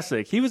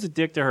fantastic. He was a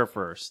dick to her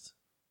first.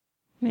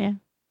 Yeah.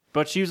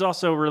 But she was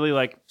also really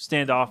like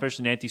standoffish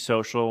and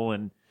antisocial,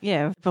 and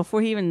Yeah,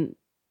 before he even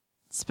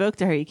spoke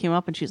to her, he came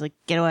up and she's like,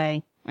 get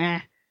away.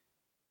 And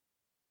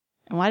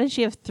why did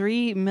she have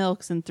 3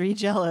 milks and 3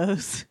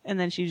 jellos? And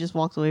then she just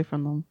walked away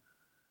from them.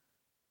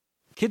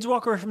 kids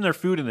walk away from their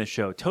food in this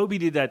show. Toby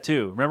did that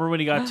too. Remember when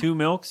he got 2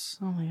 milks?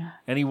 Oh my God.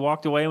 And he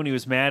walked away when he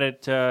was mad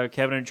at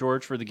Kevin and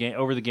George for the game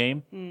over the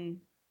game?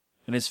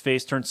 And his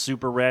face turned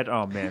super red.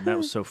 Oh man, that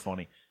was so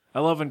funny. I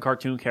love when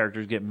cartoon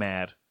characters get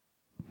mad.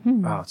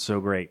 Oh, it's so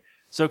great.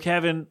 So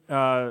Kevin,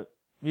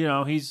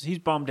 he's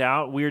bummed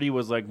out. Weirdie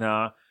was like,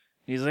 nah.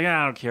 He's like,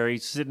 I don't care.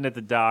 He's sitting at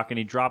the dock and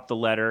he dropped the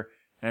letter.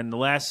 And the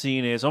last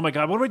scene is, oh my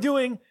God, what am I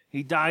doing?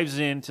 He dives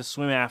in to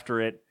swim after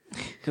it.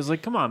 Because,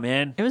 like, come on,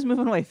 man. It was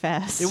moving away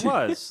fast. It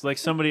was. Like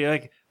somebody,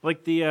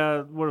 like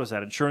the, what was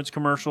that, insurance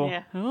commercial?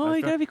 Yeah. Oh,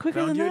 you gotta be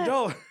quicker than that.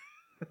 $1.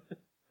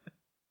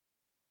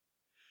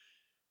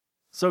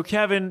 So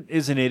Kevin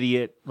is an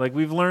idiot. Like,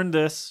 we've learned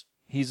this.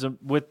 He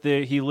lit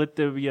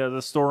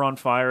the store on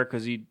fire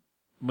because he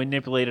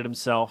manipulated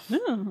himself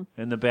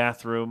in the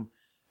bathroom.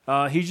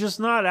 He's just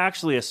not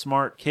actually a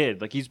smart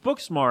kid. Like, he's book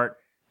smart,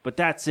 but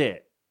that's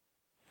it.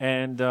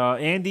 And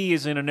Andy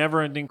is in a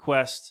never-ending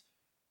quest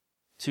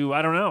to,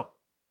 I don't know,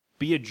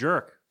 be a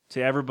jerk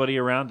to everybody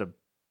around him.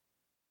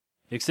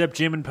 Except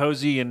Jim and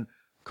Posey and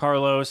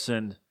Carlos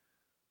and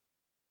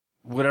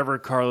whatever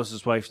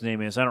Carlos's wife's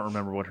name is. I don't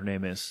remember what her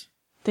name is.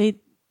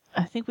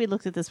 I think we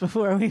looked at this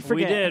before. We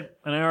forget. We did,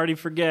 and I already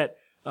forget.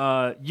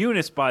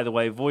 Eunice, by the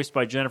way, voiced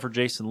by Jennifer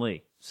Jason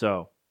Leigh.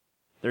 So,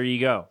 there you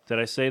go. Did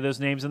I say those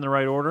names in the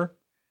right order?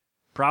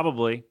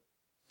 Probably.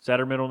 Is that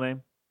her middle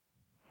name?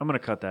 I'm going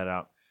to cut that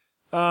out.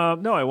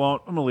 No, I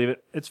won't. I'm going to leave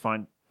it. It's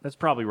fine. That's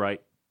probably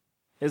right.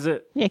 Is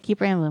it? Yeah,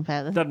 keep rambling,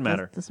 Pat. Doesn't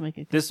matter. This will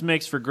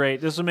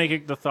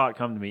make the thought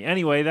come to me.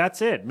 Anyway,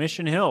 that's it.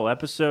 Mission Hill,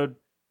 episode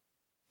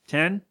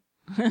 10.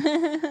 I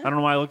don't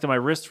know why I looked at my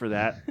wrist for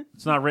that.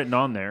 It's not written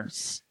on there.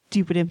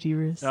 Stupid empty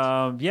wrist.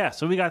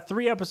 So we got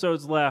 3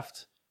 episodes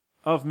left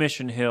of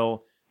Mission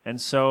Hill. And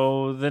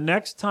so the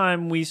next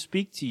time we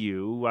speak to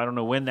you, I don't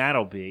know when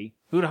that'll be.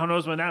 Who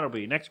knows when that'll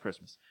be? Next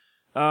Christmas.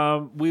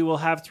 We will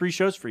have 3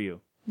 shows for you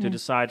to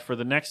decide for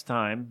the next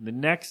time, the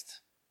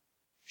next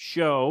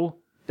show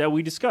that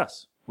we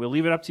discuss. We'll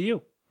leave it up to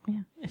you.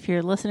 Yeah. If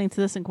you're listening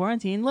to this in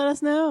quarantine, let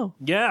us know.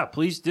 Yeah,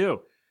 please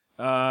do.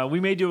 We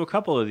may do a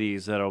couple of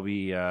these that'll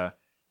be out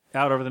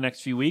over the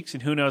next few weeks,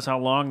 and who knows how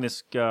long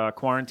this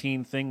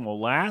quarantine thing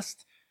will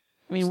last.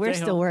 I mean, we're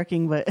still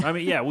working, but... I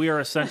mean, yeah, we are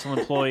essential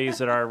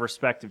employees at our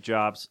respective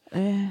jobs.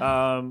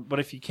 But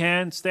if you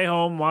can, stay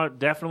home.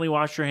 Definitely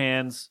wash your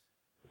hands.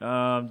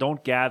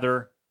 Don't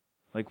gather.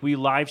 Like, we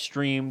live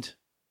streamed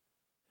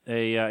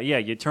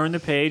you turn the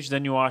page,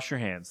 then you wash your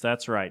hands.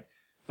 That's right.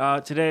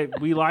 Today,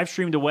 we live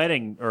streamed a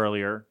wedding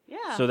earlier.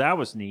 Yeah. So that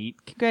was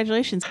neat.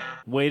 Congratulations.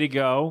 Way to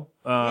go.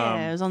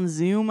 Yeah, it was on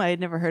Zoom. I had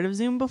never heard of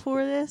Zoom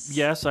before this.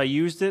 Yes, I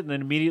used it and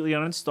then immediately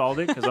uninstalled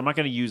it because I'm not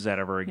going to use that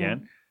ever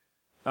again.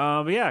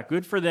 But yeah,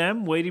 good for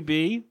them. Way to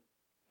be.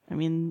 I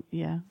mean,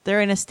 yeah.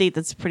 They're in a state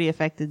that's pretty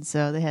affected,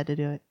 so they had to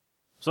do it.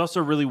 It's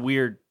also really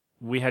weird.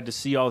 We had to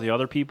see all the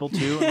other people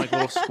too in like a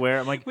little square.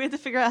 I'm like, we had to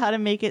figure out how to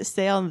make it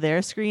stay on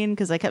their screen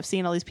because I kept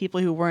seeing all these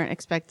people who weren't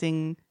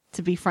expecting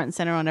to be front and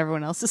center on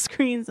everyone else's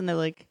screens, and they're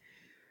like,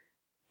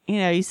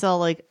 you saw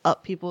like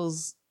up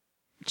people's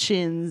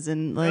chins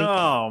and like,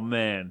 oh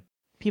man,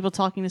 people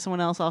talking to someone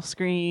else off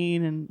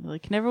screen, and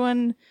like, can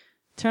everyone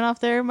turn off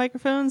their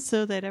microphones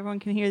so that everyone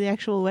can hear the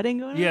actual wedding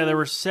going on? Yeah, there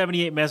were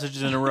 78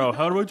 messages in a row.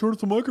 How do I turn off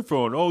the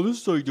microphone? Oh, this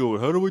is how you do it.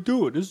 How do I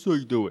do it? This is how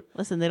you do it.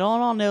 Listen, they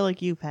don't all know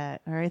like you,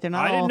 Pat. All right, they're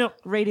not all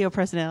radio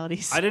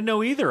personalities. I didn't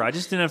know either. I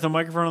just didn't have the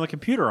microphone on the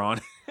computer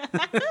on.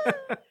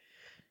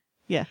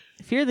 Yeah,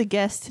 if you're the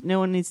guest, no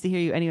one needs to hear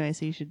you anyway,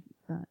 so you should.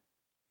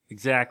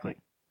 Exactly.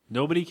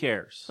 Nobody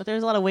cares. But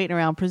there's a lot of waiting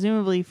around,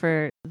 presumably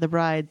for the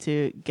bride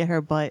to get her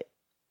butt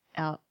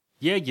out.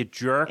 Yeah, you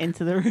jerk.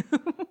 Into the room.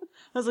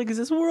 I was like, is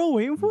this what we're all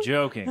waiting for? I'm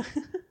joking.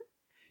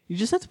 You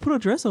just have to put a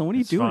dress on. What are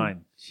you doing? It's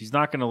fine. She's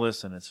not going to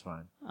listen. It's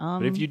fine.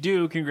 But if you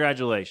do,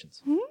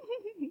 congratulations.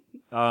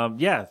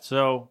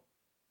 So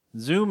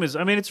Zoom is,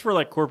 it's for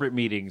like corporate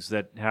meetings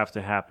that have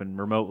to happen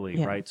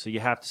remotely, right? So you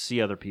have to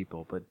see other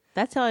people. But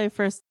that's how I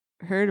first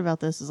heard about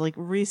this, is like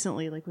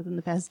recently, like within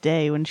the past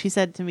day, when she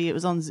said to me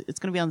it's going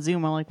to be on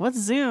Zoom. I'm like, what's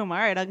Zoom? All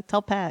right, I'll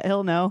tell Pat.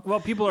 He'll know. Well,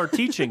 people are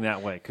teaching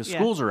that way because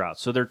schools are out,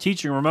 so they're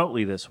teaching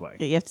remotely this way.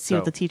 Yeah, you have to see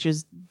what the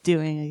teacher's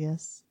doing, I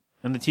guess.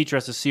 And the teacher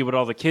has to see what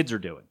all the kids are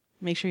doing.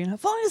 Make sure you're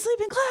not falling asleep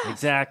in class.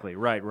 Exactly.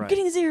 Right. I'm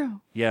getting a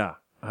 0. Yeah.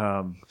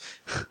 But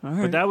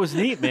that was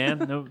neat, man.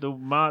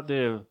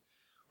 The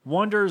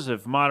wonders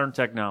of modern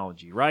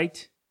technology,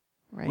 right?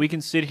 Right. We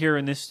can sit here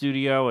in this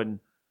studio and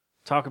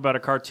talk about a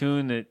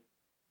cartoon that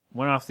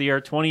went off the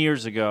air 20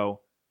 years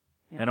ago.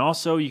 And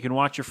also, you can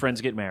watch your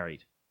friends get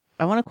married.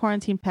 I want to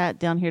quarantine Pat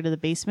down here to the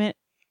basement.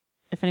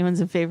 If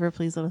anyone's in favor,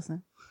 please let us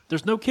know.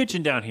 There's no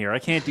kitchen down here. I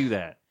can't do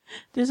that.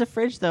 There's a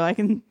fridge, though. I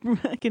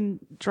can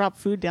drop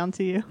food down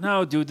to you.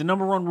 No, dude. The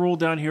number one rule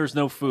down here is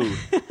no food.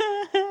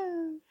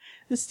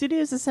 The studio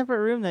is a separate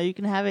room, though. You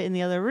can have it in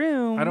the other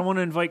room. I don't want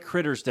to invite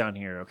critters down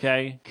here,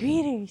 okay?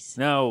 Critters.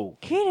 No.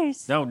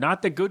 Critters. No,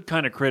 not the good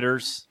kind of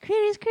critters.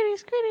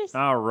 Critters.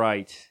 All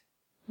right.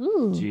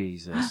 Ooh.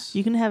 Jesus.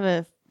 You can have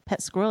a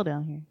pet squirrel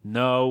down here.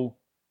 No.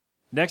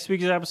 Next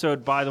week's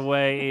episode, by the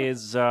way,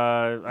 is,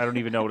 I don't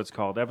even know what it's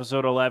called.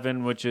 Episode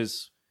 11, which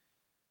is,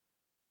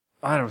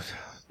 I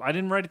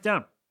didn't write it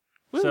down.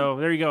 Woo. So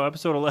there you go.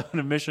 Episode 11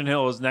 of Mission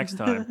Hill is next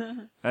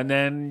time. And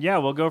then, yeah,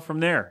 we'll go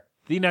from there.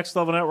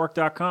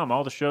 TheNextLevelNetwork.com.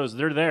 All the shows,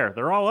 they're there.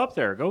 They're all up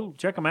there. Go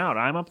check them out.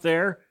 I'm up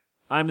there.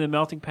 I'm the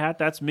Melting Pat.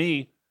 That's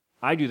me.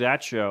 I do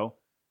that show.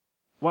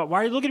 Why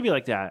are you looking at me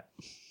like that?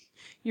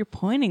 You're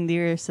pointing to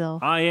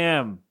yourself. I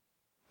am.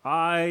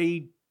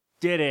 I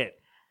did it.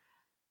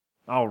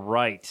 All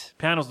right.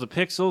 Panels of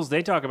Pixels.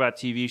 They talk about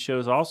TV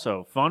shows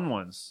also. Fun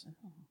ones.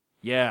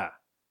 Yeah.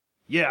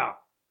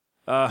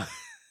 What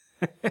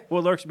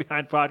lurks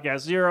behind Podcast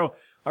Zero.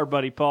 Our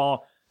buddy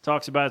Paul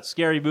talks about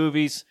scary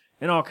movies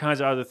and all kinds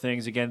of other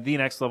things. Again,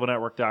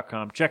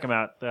 TheNextLevelNetwork.com. Check them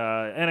out.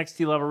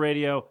 NXT Level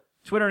Radio,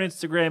 Twitter and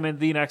Instagram, and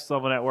The Next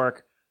Level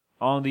Network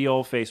on the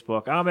old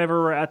Facebook. I'm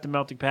everywhere at The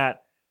Melting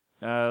Pat.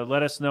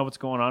 Let us know what's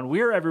going on.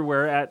 We're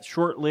everywhere at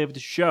Short Lived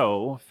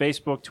Show,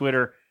 Facebook,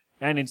 Twitter,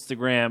 and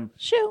Instagram.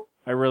 Show.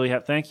 I really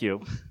have. Thank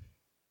you.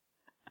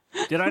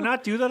 Did I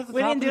not do that at the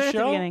top of the show? We didn't do it at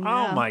the beginning.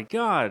 Oh, no. my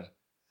God.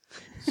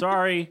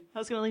 Sorry. I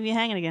was going to leave you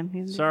hanging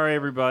again. Sorry,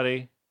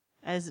 everybody.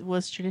 As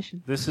was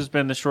tradition. This has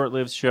been the Short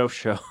Lived Show.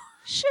 Show.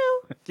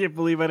 I can't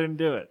believe I didn't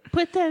do it.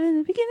 Put that in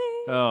the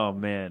beginning. Oh,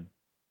 man.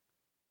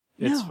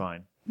 It's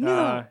fine.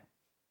 No.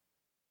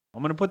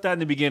 I'm going to put that in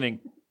the beginning.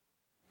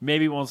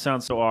 Maybe it won't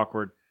sound so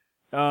awkward.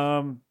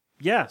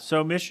 Yeah,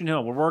 so Mission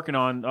Hill. We're working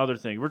on other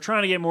things. We're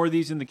trying to get more of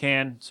these in the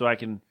can so I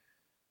can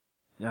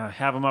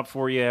have them up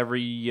for you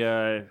every...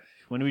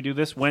 when do we do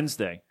this?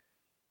 Wednesday.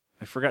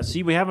 I forgot.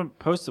 See, we haven't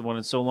posted one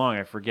in so long.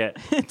 I forget.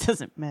 It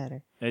doesn't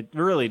matter. It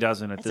really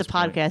doesn't at this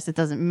point. It's a podcast. It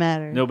doesn't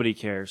matter. Nobody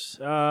cares.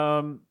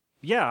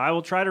 Yeah, I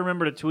will try to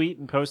remember to tweet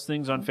and post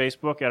things on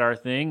Facebook at our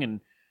thing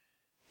and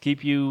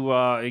keep you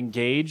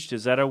engaged.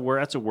 Is that a word?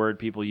 That's a word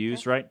people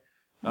use, right?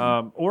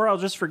 Or I'll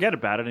just forget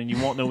about it and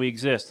you won't know we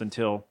exist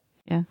until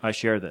I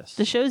share this.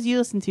 The shows you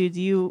listen to,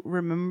 do you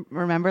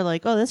remember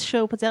like, oh, this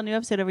show puts out a new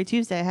episode every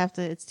Tuesday.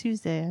 It's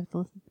Tuesday. I have to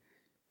listen.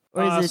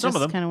 Or is it some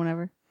of them. just kind of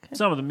whenever? Okay.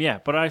 Some of them, yeah.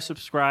 But I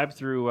subscribe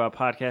through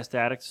Podcast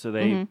Addict, so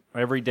they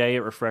every day it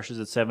refreshes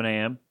at 7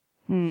 a.m.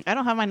 I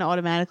don't have mine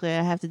automatically.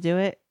 I have to do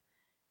it.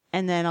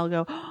 And then I'll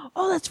go,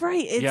 oh, that's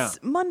right. It's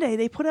Monday.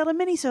 They put out a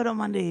mini-sode on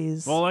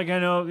Mondays. Well, like I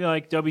know,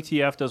 like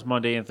WTF does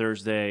Monday and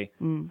Thursday.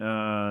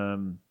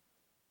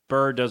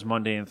 Bird does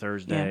Monday and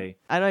Thursday.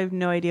 Yeah. I have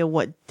no idea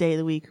what day of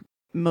the week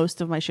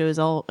most of my shows,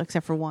 all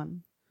except for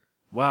one.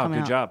 Wow,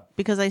 good job.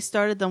 Because I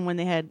started them when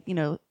they had,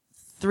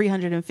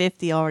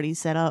 350 already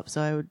set up.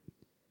 So I would.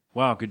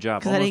 Wow, good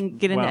job. Because I didn't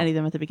get into any of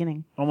them at the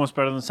beginning. Almost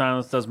Better Than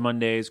Silence does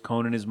Mondays.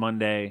 Conan is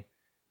Monday.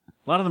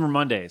 A lot of them are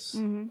Mondays.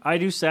 I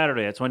do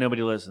Saturday. That's why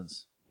nobody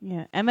listens.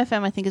 Yeah.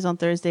 MFM, I think, is on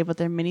Thursday, but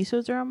their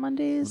minisodes are on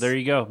Mondays. Well, there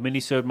you go.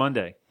 Minisode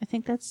Monday. I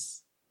think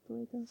that's the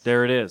way it goes.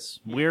 There it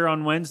is. We're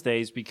on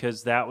Wednesdays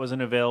because that was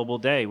an available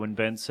day when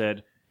Ben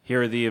said,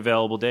 here are the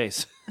available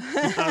days.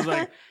 I was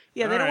like,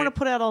 yeah, they don't want to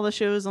put out all the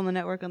shows on the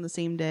network on the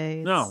same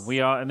day. No,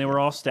 and they were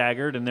all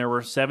staggered, and there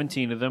were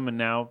 17 of them, and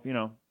now,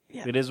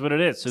 it is what it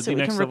is. So the we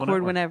next can record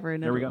network. whenever,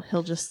 and there we go.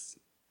 He'll just...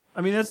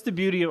 I mean, that's the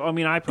beauty of...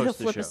 I post he'll the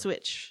flip show. a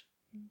switch.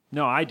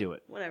 No, I do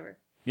it. Whatever.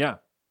 Yeah.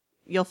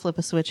 You'll flip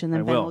a switch, and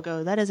then Ben will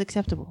go, that is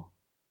acceptable.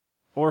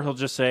 Or he'll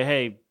just say,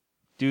 hey,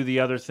 do the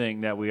other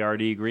thing that we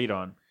already agreed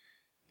on.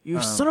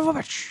 You son of a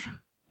bitch.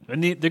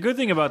 And the good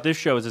thing about this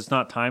show is it's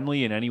not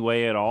timely in any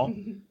way at all.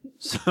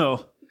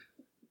 So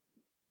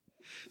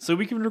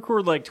we can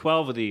record like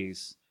 12 of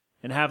these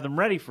and have them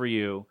ready for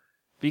you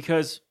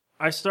because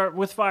I start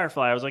with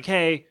Firefly. I was like,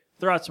 hey,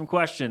 throw out some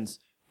questions,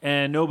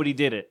 and nobody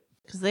did it.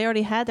 Because they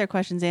already had their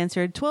questions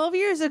answered 12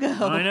 years ago.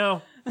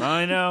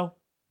 I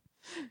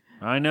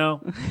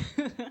know.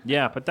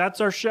 Yeah, but that's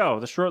our show,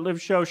 the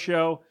Short-Lived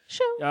Show.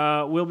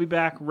 We'll be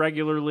back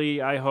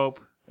regularly, I hope.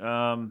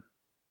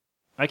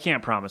 I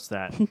can't promise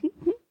that.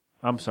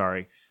 I'm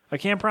sorry. I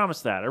can't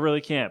promise that. I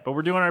really can't. But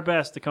we're doing our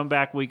best to come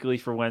back weekly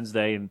for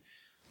Wednesday and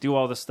do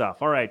all this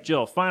stuff. All right,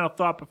 Jill, final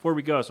thought before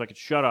we go so I can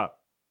shut up.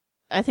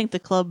 I think the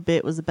club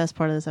bit was the best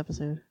part of this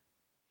episode.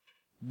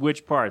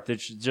 Which part?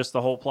 Just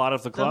the whole plot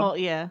of the club?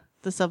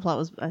 The subplot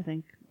was, I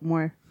think,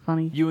 more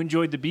funny. You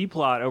enjoyed the B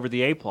plot over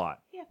the A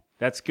plot. Yeah.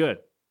 That's good.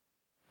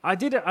 I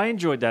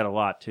enjoyed that a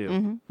lot,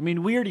 too. I mean,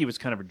 Weirdie was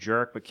kind of a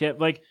jerk, but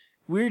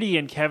Weirdie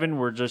and Kevin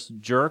were just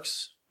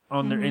jerks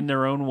in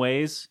their own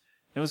ways.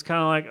 It was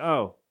kind of like,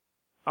 oh,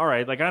 all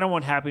right, like I don't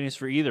want happiness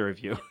for either of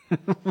you.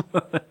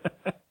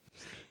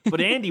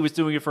 But Andy was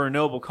doing it for a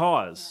noble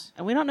cause.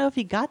 And we don't know if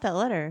he got that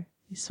letter.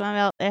 He swam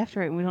out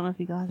after it, and we don't know if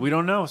he got it. We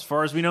don't know. As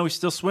far as we know, he's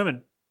still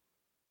swimming.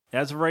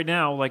 As of right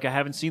now, like I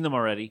haven't seen them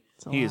already.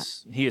 He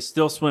is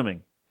still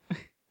swimming.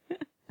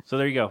 So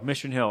there you go,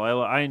 Mission Hill.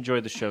 I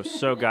enjoyed the show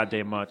so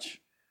goddamn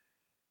much.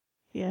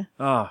 Yeah.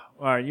 Oh,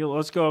 all right.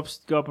 Let's go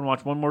up and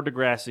watch one more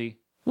Degrassi.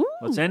 Ooh.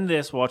 Let's end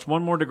this. Watch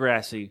one more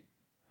Degrassi,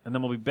 and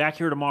then we'll be back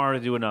here tomorrow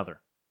to do another.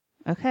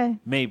 Okay.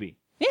 Maybe.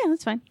 Yeah,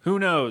 that's fine. Who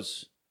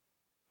knows?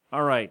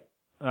 All right.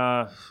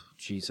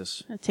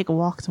 Jesus. I'll take a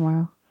walk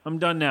tomorrow. I'm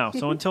done now.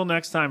 So until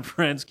next time,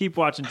 friends, keep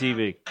watching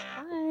TV.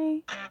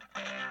 Bye.